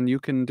 well, then you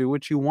can do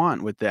what you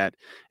want with that.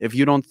 If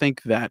you don't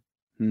think that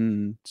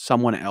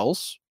someone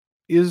else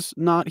is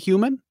not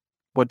human,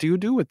 what do you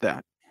do with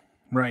that?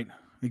 Right.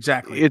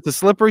 Exactly. It's a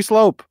slippery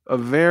slope, a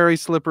very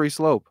slippery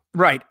slope.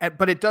 Right.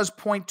 But it does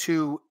point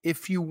to,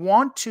 if you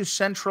want to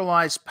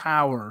centralize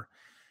power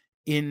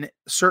in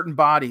certain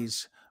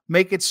bodies,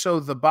 make it so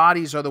the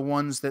bodies are the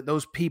ones that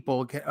those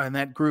people and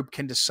that group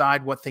can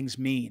decide what things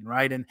mean,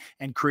 right?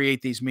 And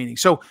create these meanings.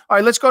 So, all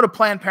right, let's go to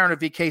Planned Parenthood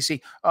v.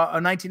 Casey,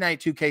 a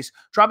 1992 case.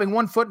 Dropping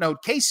one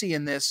footnote, Casey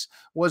in this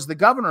was the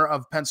governor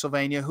of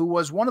Pennsylvania, who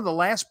was one of the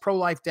last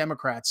pro-life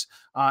Democrats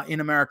in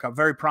America,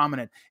 very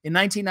prominent. In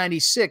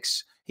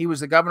 1996, he was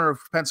the governor of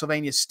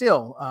Pennsylvania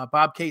still.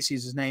 Bob Casey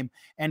is his name.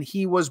 And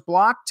he was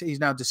blocked. He's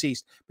now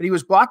deceased, but he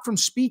was blocked from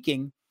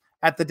speaking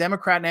at the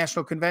Democrat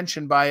National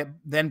Convention by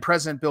then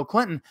President Bill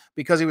Clinton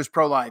because he was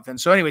pro-life. And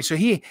so anyway, so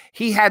he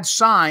had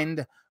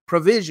signed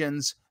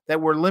provisions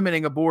that were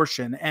limiting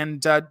abortion.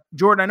 And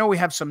Jordan, I know we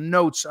have some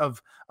notes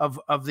of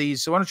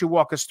these. So why don't you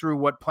walk us through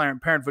what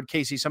Planned Parenthood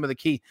Casey, some of the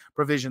key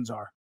provisions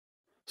are?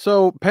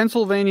 So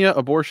Pennsylvania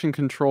Abortion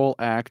Control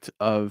Act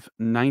of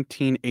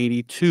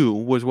 1982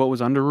 was what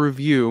was under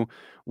review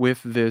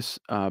with this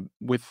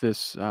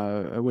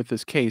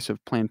case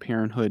of Planned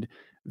Parenthood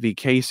v.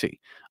 Casey.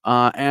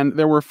 And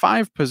there were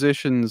 5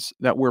 positions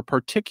that were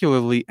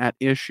particularly at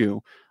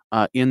issue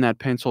in that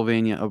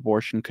Pennsylvania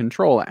Abortion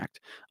Control Act.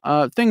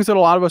 Things that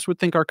a lot of us would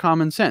think are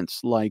common sense,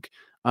 like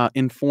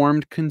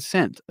informed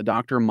consent. A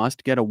doctor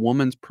must get a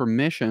woman's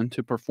permission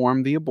to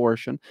perform the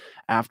abortion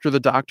after the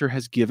doctor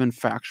has given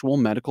factual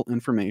medical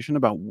information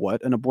about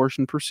what an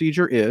abortion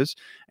procedure is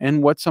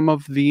and what some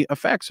of the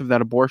effects of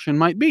that abortion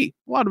might be.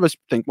 A lot of us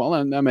think, well,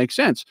 that makes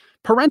sense.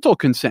 Parental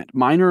consent.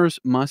 Minors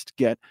must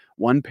get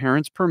one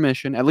parent's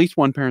permission, at least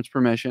one parent's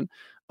permission,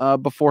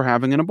 before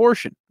having an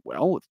abortion.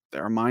 Well, if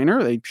they're a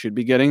minor, they should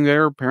be getting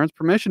their parents'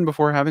 permission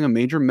before having a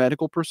major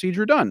medical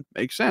procedure done.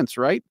 Makes sense,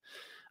 right?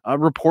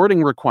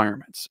 Reporting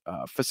requirements.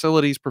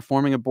 Facilities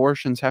performing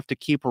abortions have to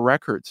keep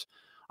records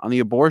on the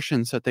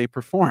abortions that they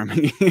perform.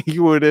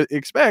 You would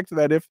expect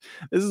that if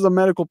this is a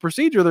medical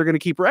procedure, they're going to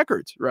keep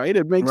records, right?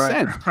 It makes Right.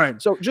 sense.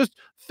 Right. So just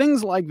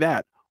things like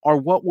that are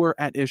what were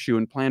at issue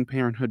in Planned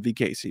Parenthood v.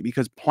 Casey,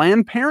 because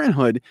Planned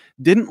Parenthood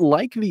didn't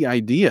like the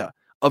idea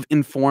of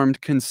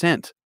informed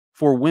consent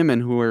for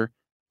women who are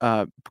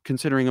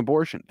considering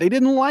abortion. They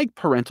didn't like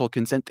parental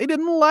consent. They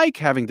didn't like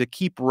having to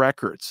keep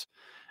records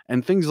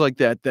and things like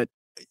that, that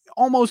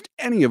almost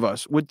any of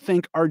us would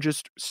think are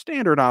just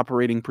standard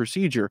operating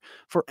procedure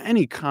for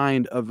any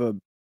kind of a,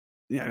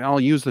 I'll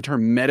use the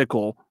term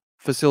medical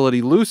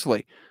facility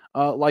loosely,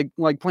 like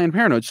Planned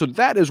Parenthood. So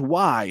that is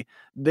why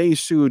they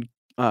sued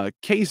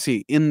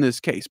Casey in this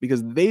case,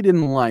 because they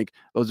didn't like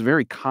those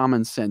very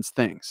common sense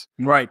things.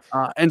 Right.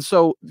 And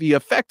so the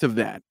effect of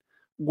that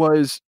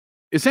was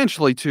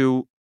essentially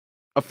to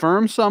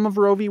affirm some of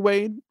Roe v.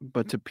 Wade,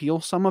 but to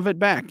peel some of it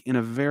back in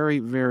a very,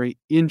 very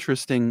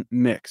interesting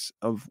mix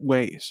of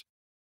ways.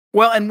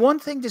 Well, and one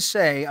thing to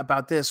say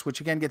about this,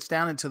 which again gets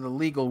down into the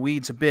legal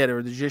weeds a bit,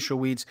 or the judicial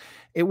weeds,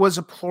 it was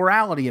a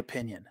plurality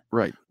opinion,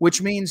 Right.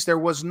 which means there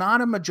was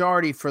not a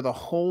majority for the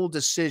whole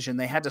decision.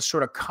 They had to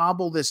sort of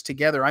cobble this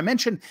together. I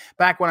mentioned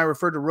back when I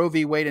referred to Roe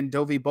v. Wade and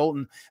Doe v.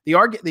 Bolton,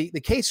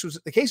 the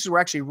cases were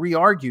actually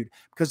re-argued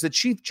because the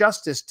Chief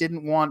Justice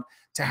didn't want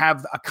to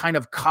have a kind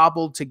of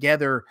cobbled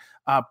together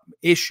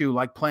issue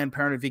like Planned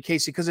Parenthood v.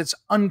 Casey because it's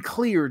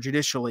unclear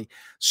judicially.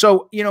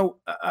 So,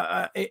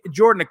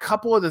 Jordan, a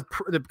couple of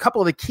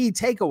the key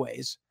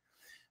takeaways: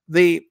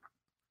 the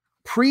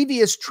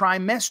previous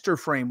trimester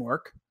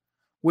framework,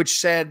 which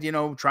said,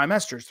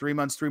 trimesters, 3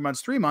 months, 3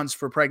 months, 3 months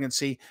for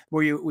pregnancy,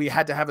 where we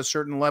had to have a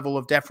certain level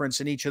of deference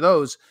in each of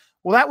those.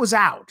 Well, that was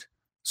out,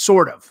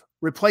 sort of,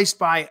 replaced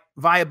by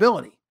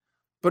viability.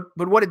 But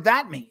what did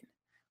that mean?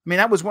 I mean,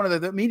 that was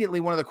immediately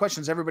one of the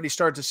questions everybody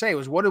started to say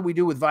was, what do we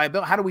do with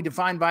viability? How do we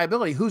define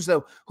viability? Who's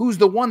the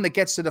one that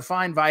gets to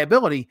define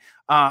viability?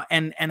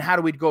 And how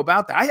do we go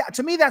about that?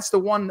 To me, that's the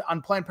one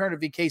on Planned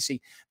Parenthood v.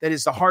 Casey that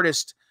is the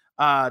hardest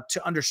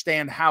to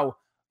understand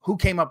who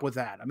came up with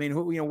that. I mean,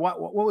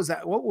 what was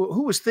that?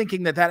 Who was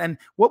thinking that? And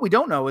what we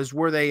don't know is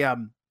were they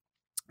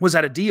was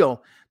that a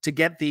deal to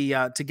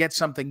get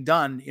something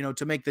done,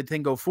 to make the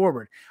thing go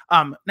forward.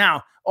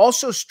 Now,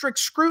 also strict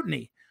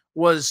scrutiny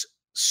was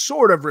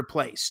sort of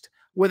replaced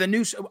with a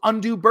new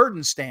undue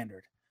burden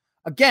standard.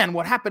 Again,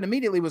 what happened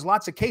immediately was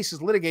lots of cases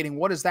litigating,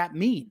 what does that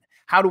mean?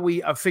 How do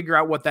we figure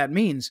out what that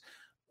means?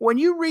 When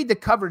you read the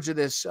coverage of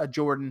this,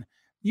 Jordan,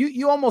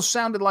 you almost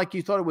sounded like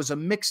you thought it was a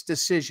mixed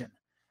decision.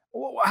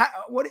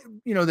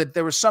 That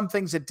there were some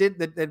things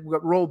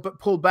that got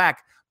pulled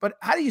back, but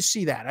how do you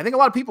see that? I think a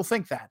lot of people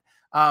think that.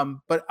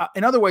 But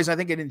in other ways, I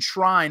think it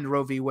enshrined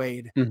Roe v.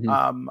 Wade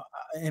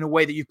in a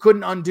way that you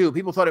couldn't undo.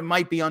 People thought it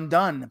might be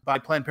undone by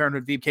Planned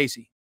Parenthood v.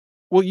 Casey.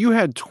 Well, you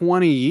had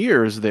 20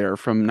 years there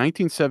from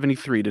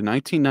 1973 to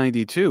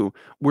 1992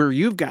 where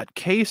you've got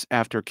case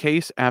after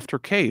case after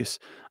case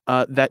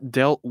that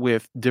dealt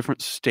with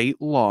different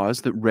state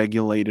laws that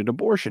regulated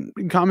abortion,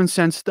 common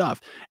sense stuff.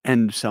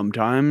 And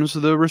sometimes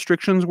the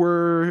restrictions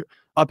were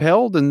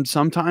upheld and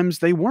sometimes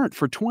they weren't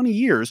for 20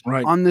 years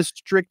Right. on this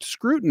strict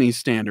scrutiny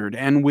standard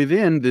and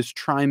within this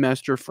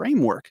trimester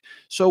framework.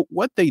 So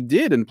what they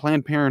did in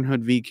Planned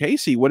Parenthood v.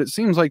 Casey, what it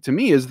seems like to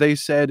me is they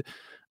said,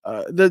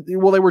 they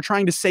were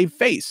trying to save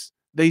face.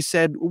 They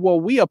said, well,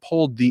 we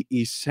uphold the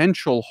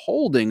essential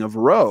holding of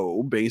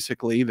Roe,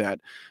 basically, that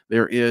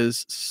there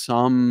is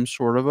some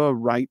sort of a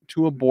right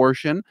to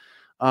abortion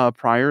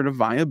prior to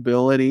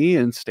viability,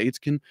 and states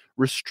can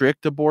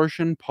restrict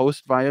abortion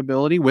post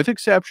viability with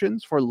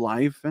exceptions for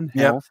life and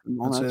health and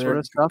all that sort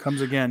of stuff.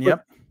 Comes again.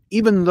 But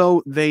even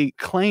though they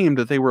claimed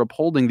that they were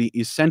upholding the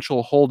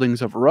essential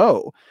holdings of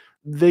Roe,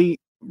 they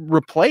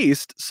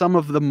replaced some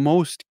of the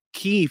most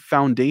key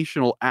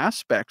foundational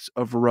aspects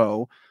of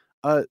Roe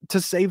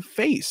to save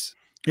face.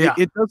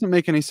 It doesn't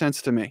make any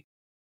sense to me.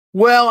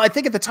 Well, I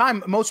think at the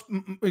time, most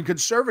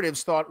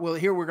conservatives thought, well,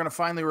 here we're going to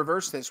finally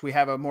reverse this. We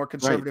have a more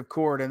conservative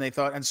court. And they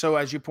thought, and so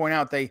as you point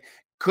out, they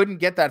couldn't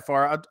get that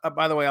far.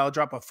 By the way, I'll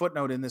drop a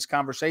footnote in this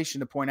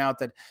conversation to point out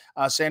that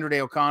Sandra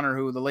Day O'Connor,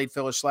 who the late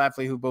Phyllis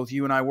Schlafly, who both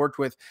you and I worked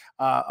with,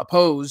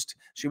 opposed.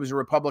 She was a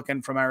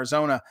Republican from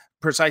Arizona,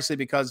 precisely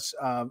because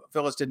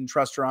Phyllis didn't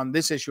trust her on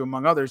this issue,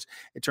 among others.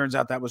 It turns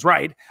out that was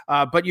right.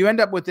 But you end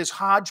up with this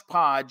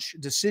hodgepodge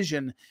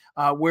decision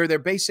where they're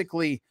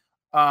basically,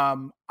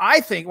 I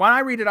think when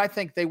I read it, I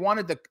think they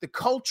wanted the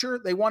culture.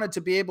 They wanted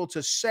to be able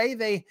to say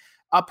they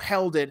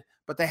upheld it,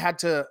 but they had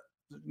to,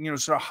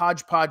 sort of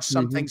hodgepodge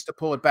some things to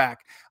pull it back.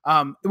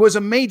 It was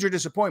a major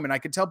disappointment. I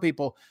could tell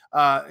people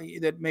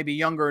that maybe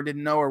younger and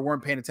didn't know or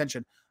weren't paying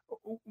attention.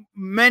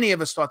 Many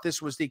of us thought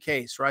this was the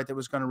case, right? That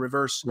was going to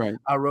reverse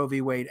Roe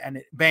v. Wade, and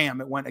it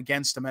went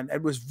against them. And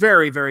it was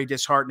very, very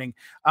disheartening.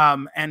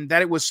 And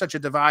that it was such a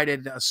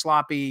divided,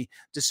 sloppy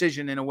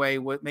decision in a way,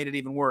 what made it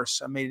even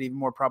worse, made it even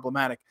more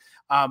problematic.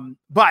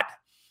 But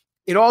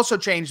it also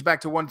changed back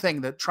to one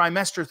thing, the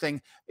trimester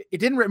thing. It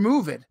didn't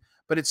remove it,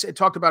 but it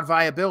talked about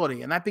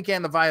viability, and that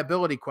began the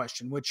viability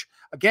question, which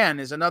again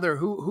is another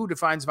who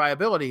defines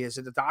viability. Is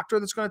it the doctor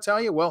that's going to tell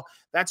you? Well,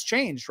 that's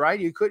changed, right?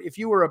 You could, if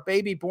you were a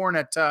baby born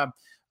at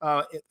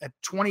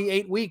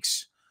 28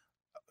 weeks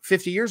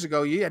 50 years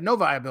ago, you had no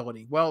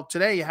viability. Well,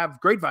 today you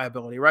have great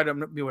viability, right?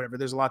 Whatever.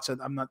 There's lots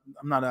of, I'm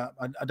not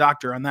a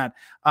doctor on that.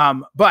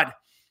 But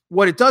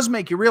what it does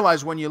make you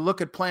realize when you look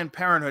at Planned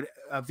Parenthood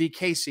v.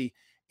 Casey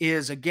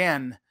is,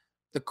 again,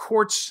 the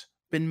court's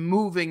been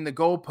moving the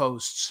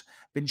goalposts,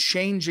 been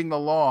changing the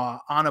law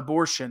on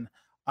abortion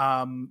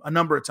a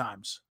number of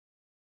times.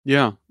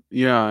 Yeah.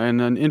 Yeah.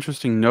 And an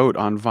interesting note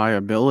on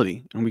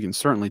viability, and we can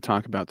certainly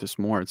talk about this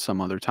more at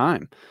some other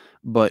time,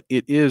 but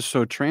it is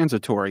so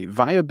transitory.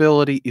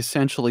 Viability,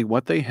 essentially,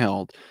 what they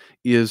held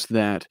is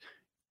that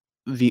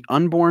the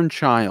unborn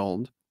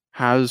child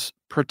has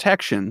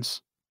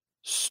protections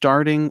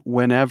starting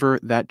whenever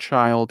that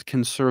child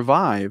can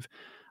survive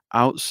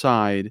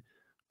outside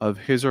of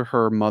his or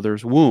her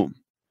mother's womb.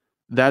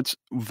 That's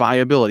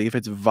viability. If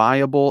it's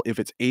viable, if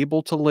it's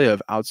able to live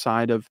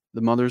outside of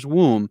the mother's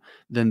womb,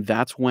 then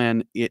that's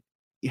when it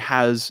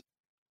has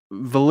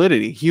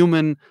validity.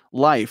 Human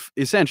life,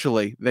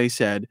 essentially, they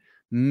said,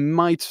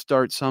 might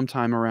start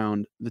sometime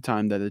around the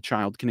time that a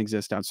child can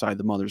exist outside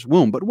the mother's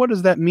womb. But what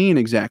does that mean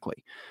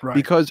exactly? Right.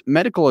 Because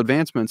medical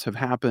advancements have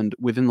happened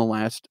within the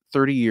last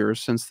 30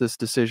 years since this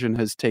decision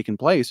has taken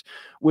place,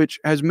 which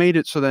has made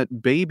it so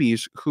that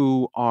babies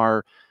who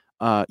are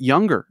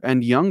younger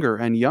and younger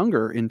and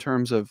younger in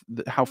terms of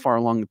how far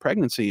along the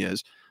pregnancy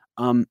is,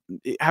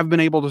 have been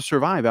able to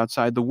survive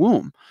outside the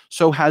womb.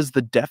 So has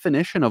the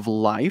definition of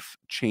life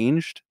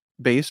changed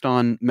based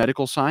on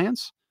medical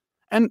science?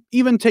 And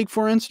even take,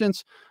 for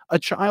instance, a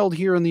child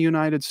here in the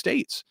United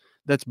States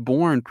that's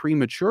born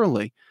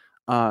prematurely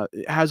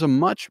has a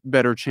much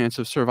better chance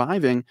of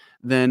surviving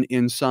than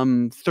in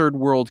some third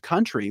world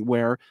country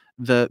where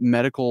the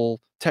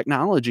medical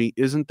technology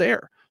isn't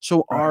there.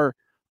 So Right. are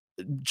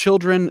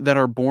children that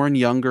are born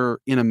younger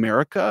in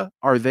America,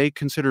 are they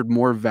considered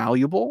more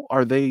valuable?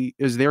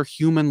 Is their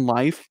human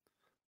life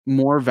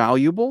more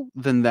valuable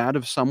than that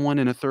of someone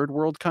in a third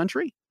world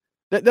country?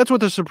 That's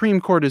what the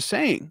Supreme Court is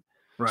saying.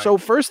 Right. So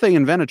first they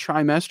invent a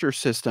trimester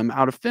system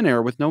out of thin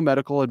air with no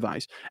medical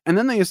advice, and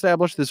then they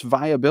establish this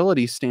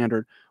viability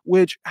standard,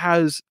 which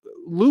has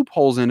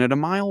loopholes in it a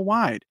mile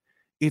wide.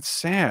 It's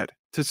sad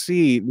to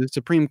see the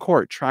Supreme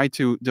Court try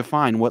to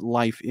define what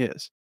life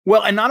is.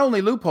 Well, and not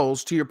only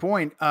loopholes, to your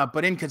point,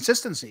 but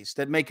inconsistencies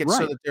that make it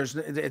so Right,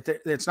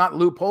 that it's not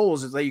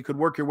loopholes that you could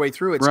work your way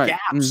through. It's right,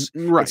 gaps.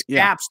 right, It's yeah,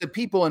 gaps that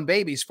people and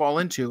babies fall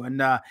into,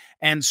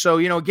 and so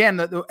again,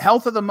 the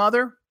health of the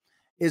mother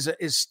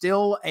is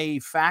still a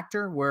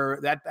factor where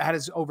that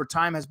has over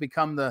time has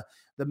become the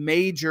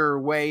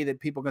major way that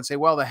people can say,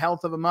 well, the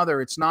health of a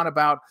mother, it's not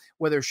about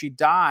whether she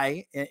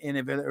die and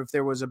if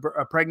there was a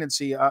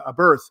pregnancy, a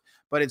birth,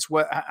 but it's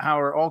how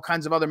are all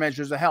kinds of other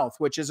measures of health,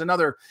 which is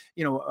another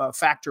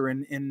factor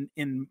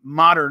in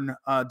modern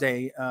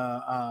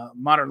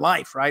modern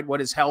life, right?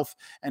 What is health,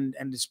 and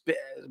as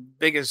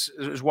big as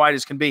wide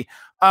as can be.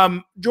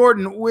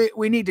 Jordan,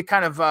 we need to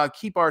kind of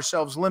keep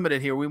ourselves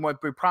limited here. We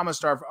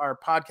promised our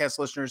podcast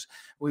listeners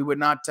we would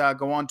not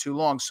go on too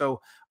long.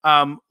 So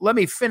let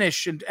me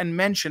finish and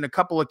mention a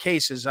couple of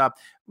cases.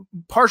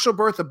 Partial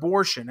birth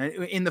abortion.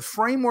 In the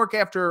framework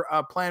after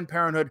Planned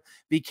Parenthood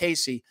v.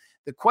 Casey,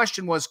 the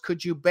question was,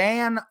 could you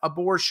ban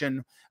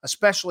abortion,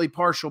 especially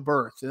partial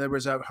birth? There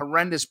was a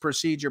horrendous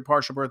procedure,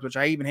 partial birth, which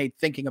I even hate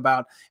thinking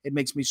about. It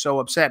makes me so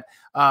upset.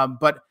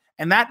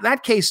 And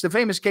that case, the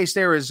famous case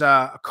there is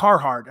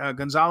Carhart,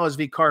 Gonzalez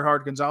v.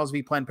 Carhart, Gonzalez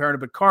v. Planned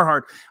Parenthood. But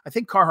Carhart, I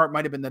think Carhart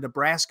might have been the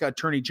Nebraska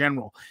Attorney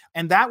General.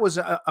 And that was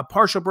a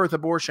partial birth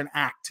abortion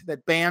act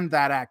that banned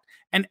that act.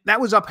 And that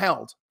was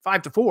upheld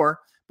 5-4,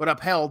 but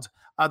upheld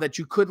that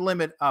you could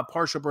limit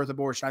partial birth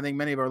abortion. I think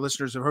many of our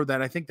listeners have heard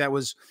that. I think that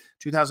was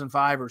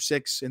 2005 or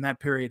 6 in that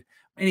period.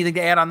 Anything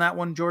to add on that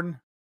one, Jordan?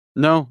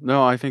 No,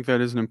 no, I think that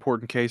is an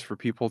important case for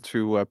people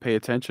to pay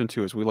attention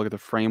to as we look at the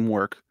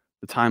framework,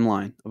 the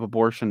timeline of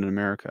abortion in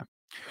America.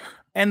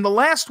 And the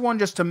last one,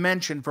 just to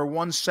mention for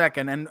 1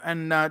 second,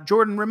 and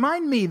Jordan,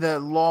 remind me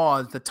the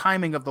laws, the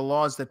timing of the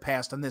laws that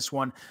passed on this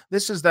one.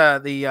 This is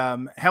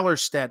the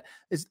Hellerstedt.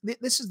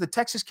 This is the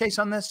Texas case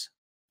on this?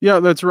 Yeah,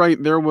 that's right.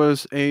 There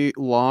was a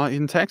law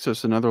in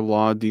Texas, another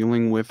law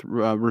dealing with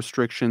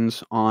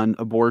restrictions on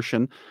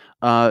abortion.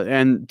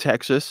 And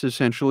Texas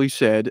essentially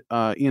said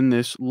in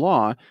this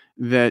law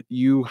that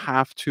you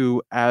have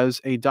to,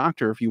 as a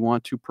doctor, if you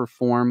want to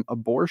perform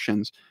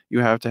abortions, you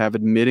have to have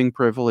admitting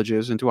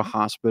privileges into a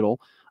hospital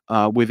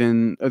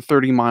within a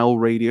 30-mile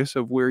radius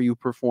of where you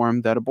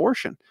perform that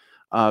abortion.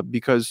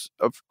 Because,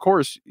 of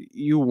course,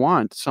 you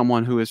want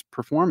someone who is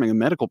performing a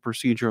medical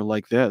procedure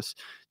like this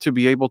to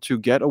be able to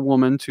get a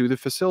woman to the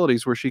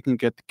facilities where she can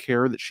get the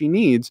care that she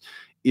needs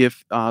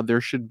if there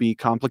should be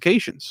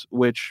complications,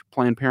 which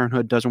Planned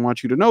Parenthood doesn't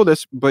want you to know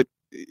this, but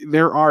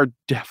there are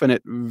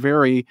definite,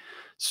 very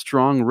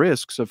strong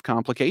risks of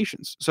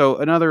complications. So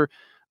another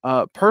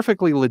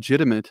perfectly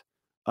legitimate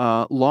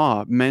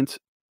law meant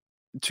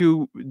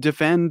to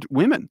defend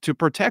women, to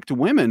protect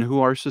women who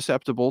are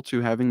susceptible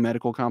to having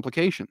medical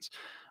complications.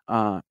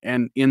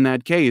 And in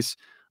that case,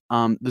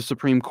 the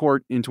Supreme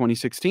Court in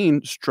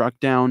 2016 struck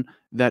down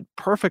that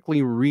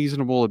perfectly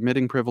reasonable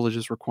admitting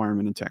privileges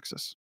requirement in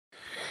Texas.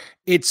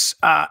 It's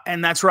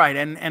and that's right,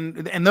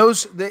 and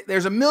those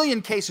there's a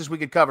million cases we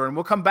could cover, and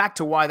we'll come back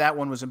to why that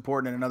one was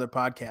important in another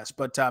podcast.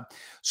 But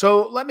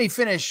so let me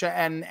finish,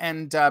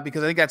 and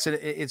because I think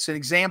it's an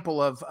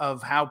example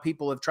of how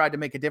people have tried to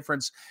make a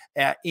difference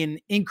in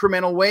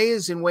incremental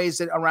ways, in ways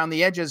that around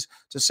the edges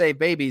to save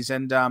babies,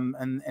 and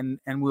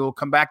we will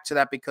come back to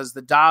that because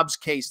the Dobbs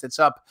case that's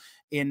up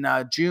in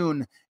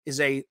June is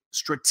a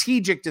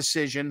strategic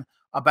decision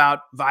about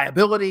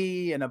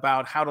viability and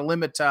about how to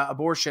limit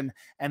abortion.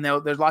 And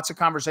there's lots of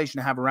conversation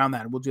to have around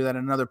that. And we'll do that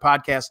in another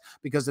podcast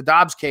because the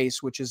Dobbs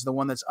case, which is the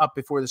one that's up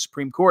before the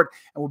Supreme Court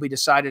and will be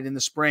decided in the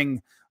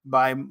spring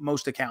by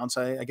most accounts.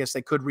 I guess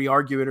they could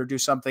re-argue it or do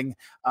something,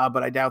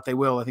 but I doubt they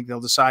will. I think they'll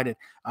decide it.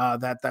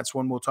 That's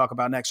one we'll talk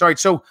about next. All right,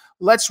 so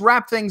let's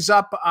wrap things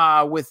up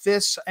with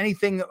this.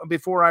 Anything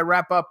before I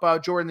wrap up,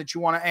 Jordan, that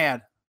you want to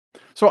add?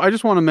 So I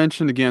just want to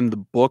mention again the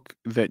book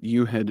that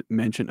you had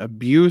mentioned,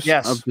 Abuse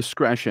of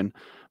Discretion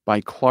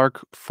by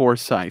Clark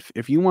Forsyth.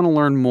 If you want to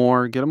learn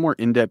more, get a more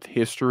in-depth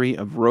history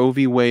of Roe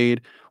v.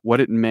 Wade,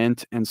 what it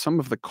meant, and some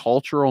of the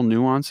cultural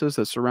nuances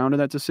that surrounded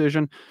that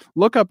decision,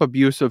 look up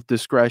Abuse of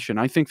Discretion.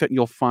 I think that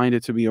you'll find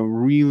it to be a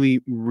really,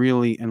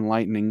 really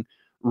enlightening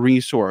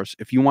resource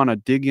if you want to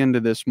dig into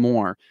this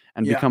more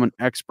and become an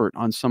expert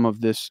on some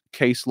of this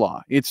case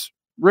law. It's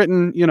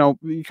written,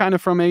 kind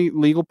of from a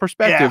legal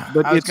perspective,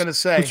 but I was going to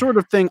say the sort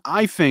of thing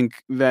I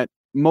think that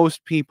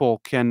most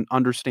people can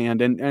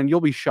understand, and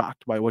you'll be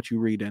shocked by what you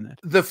read in it.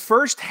 The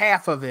first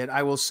half of it,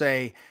 I will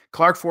say,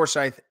 Clark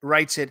Forsyth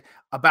writes it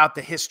about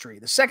the history.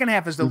 The second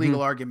half is the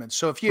legal arguments.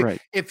 So if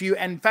you,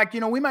 in fact,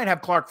 we might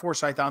have Clark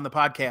Forsyth on the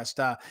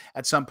podcast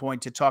at some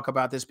point to talk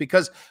about this,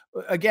 because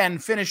again,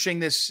 finishing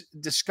this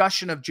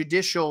discussion of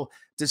judicial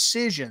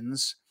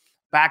decisions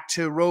back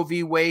to Roe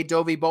v. Wade,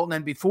 Doe v. Bolton,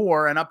 and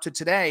before, and up to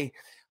today,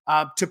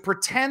 to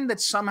pretend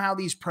that somehow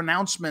these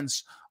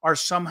pronouncements are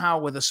somehow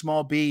with a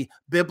small b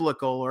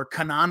biblical or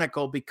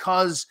canonical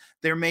because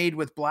they're made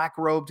with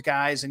black-robed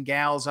guys and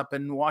gals up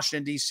in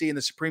Washington, D.C. in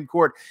the Supreme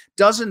Court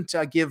doesn't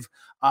give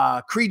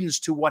credence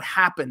to what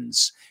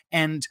happens.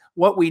 And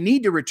what we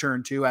need to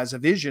return to as a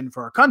vision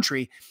for our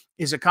country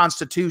is a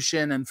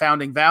constitution and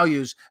founding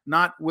values,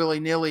 not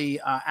willy-nilly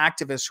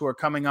activists who are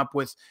coming up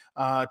with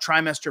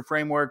trimester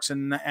frameworks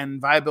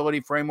and viability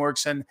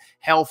frameworks and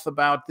health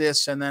about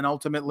this. And then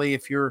ultimately,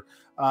 if you're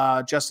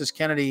Justice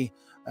Kennedy,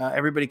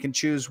 everybody can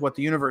choose what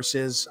the universe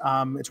is.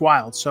 It's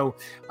wild. So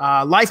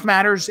Life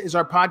Matters is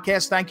our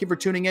podcast. Thank you for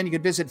tuning in. You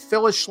can visit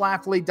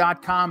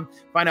phyllisschlafly.com,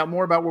 find out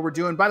more about what we're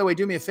doing. By the way,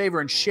 do me a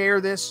favor and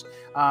share this,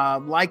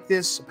 like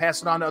this,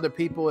 pass it on to other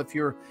people if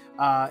you're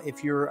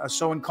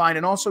so inclined,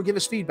 and also give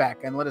us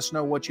feedback and let us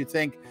know what you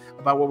think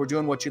about what we're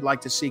doing, what you'd like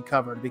to see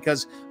covered.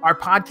 Because our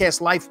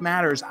podcast, Life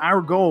Matters,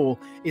 our goal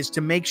is to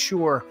make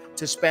sure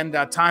to spend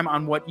time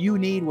on what you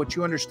need, what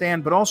you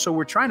understand, but also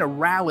we're trying to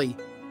rally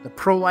the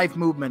pro-life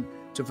movement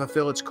to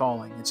fulfill its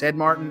calling. It's Ed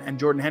Martin and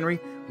Jordan Henry.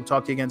 We'll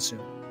talk to you again soon.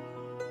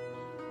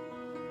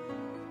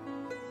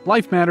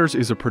 Life Matters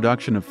is a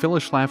production of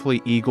Phyllis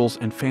Schlafly, Eagles,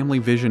 and Family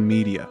Vision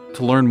Media.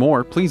 To learn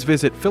more, please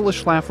visit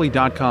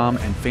phyllisschlafly.com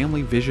and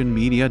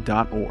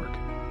familyvisionmedia.org.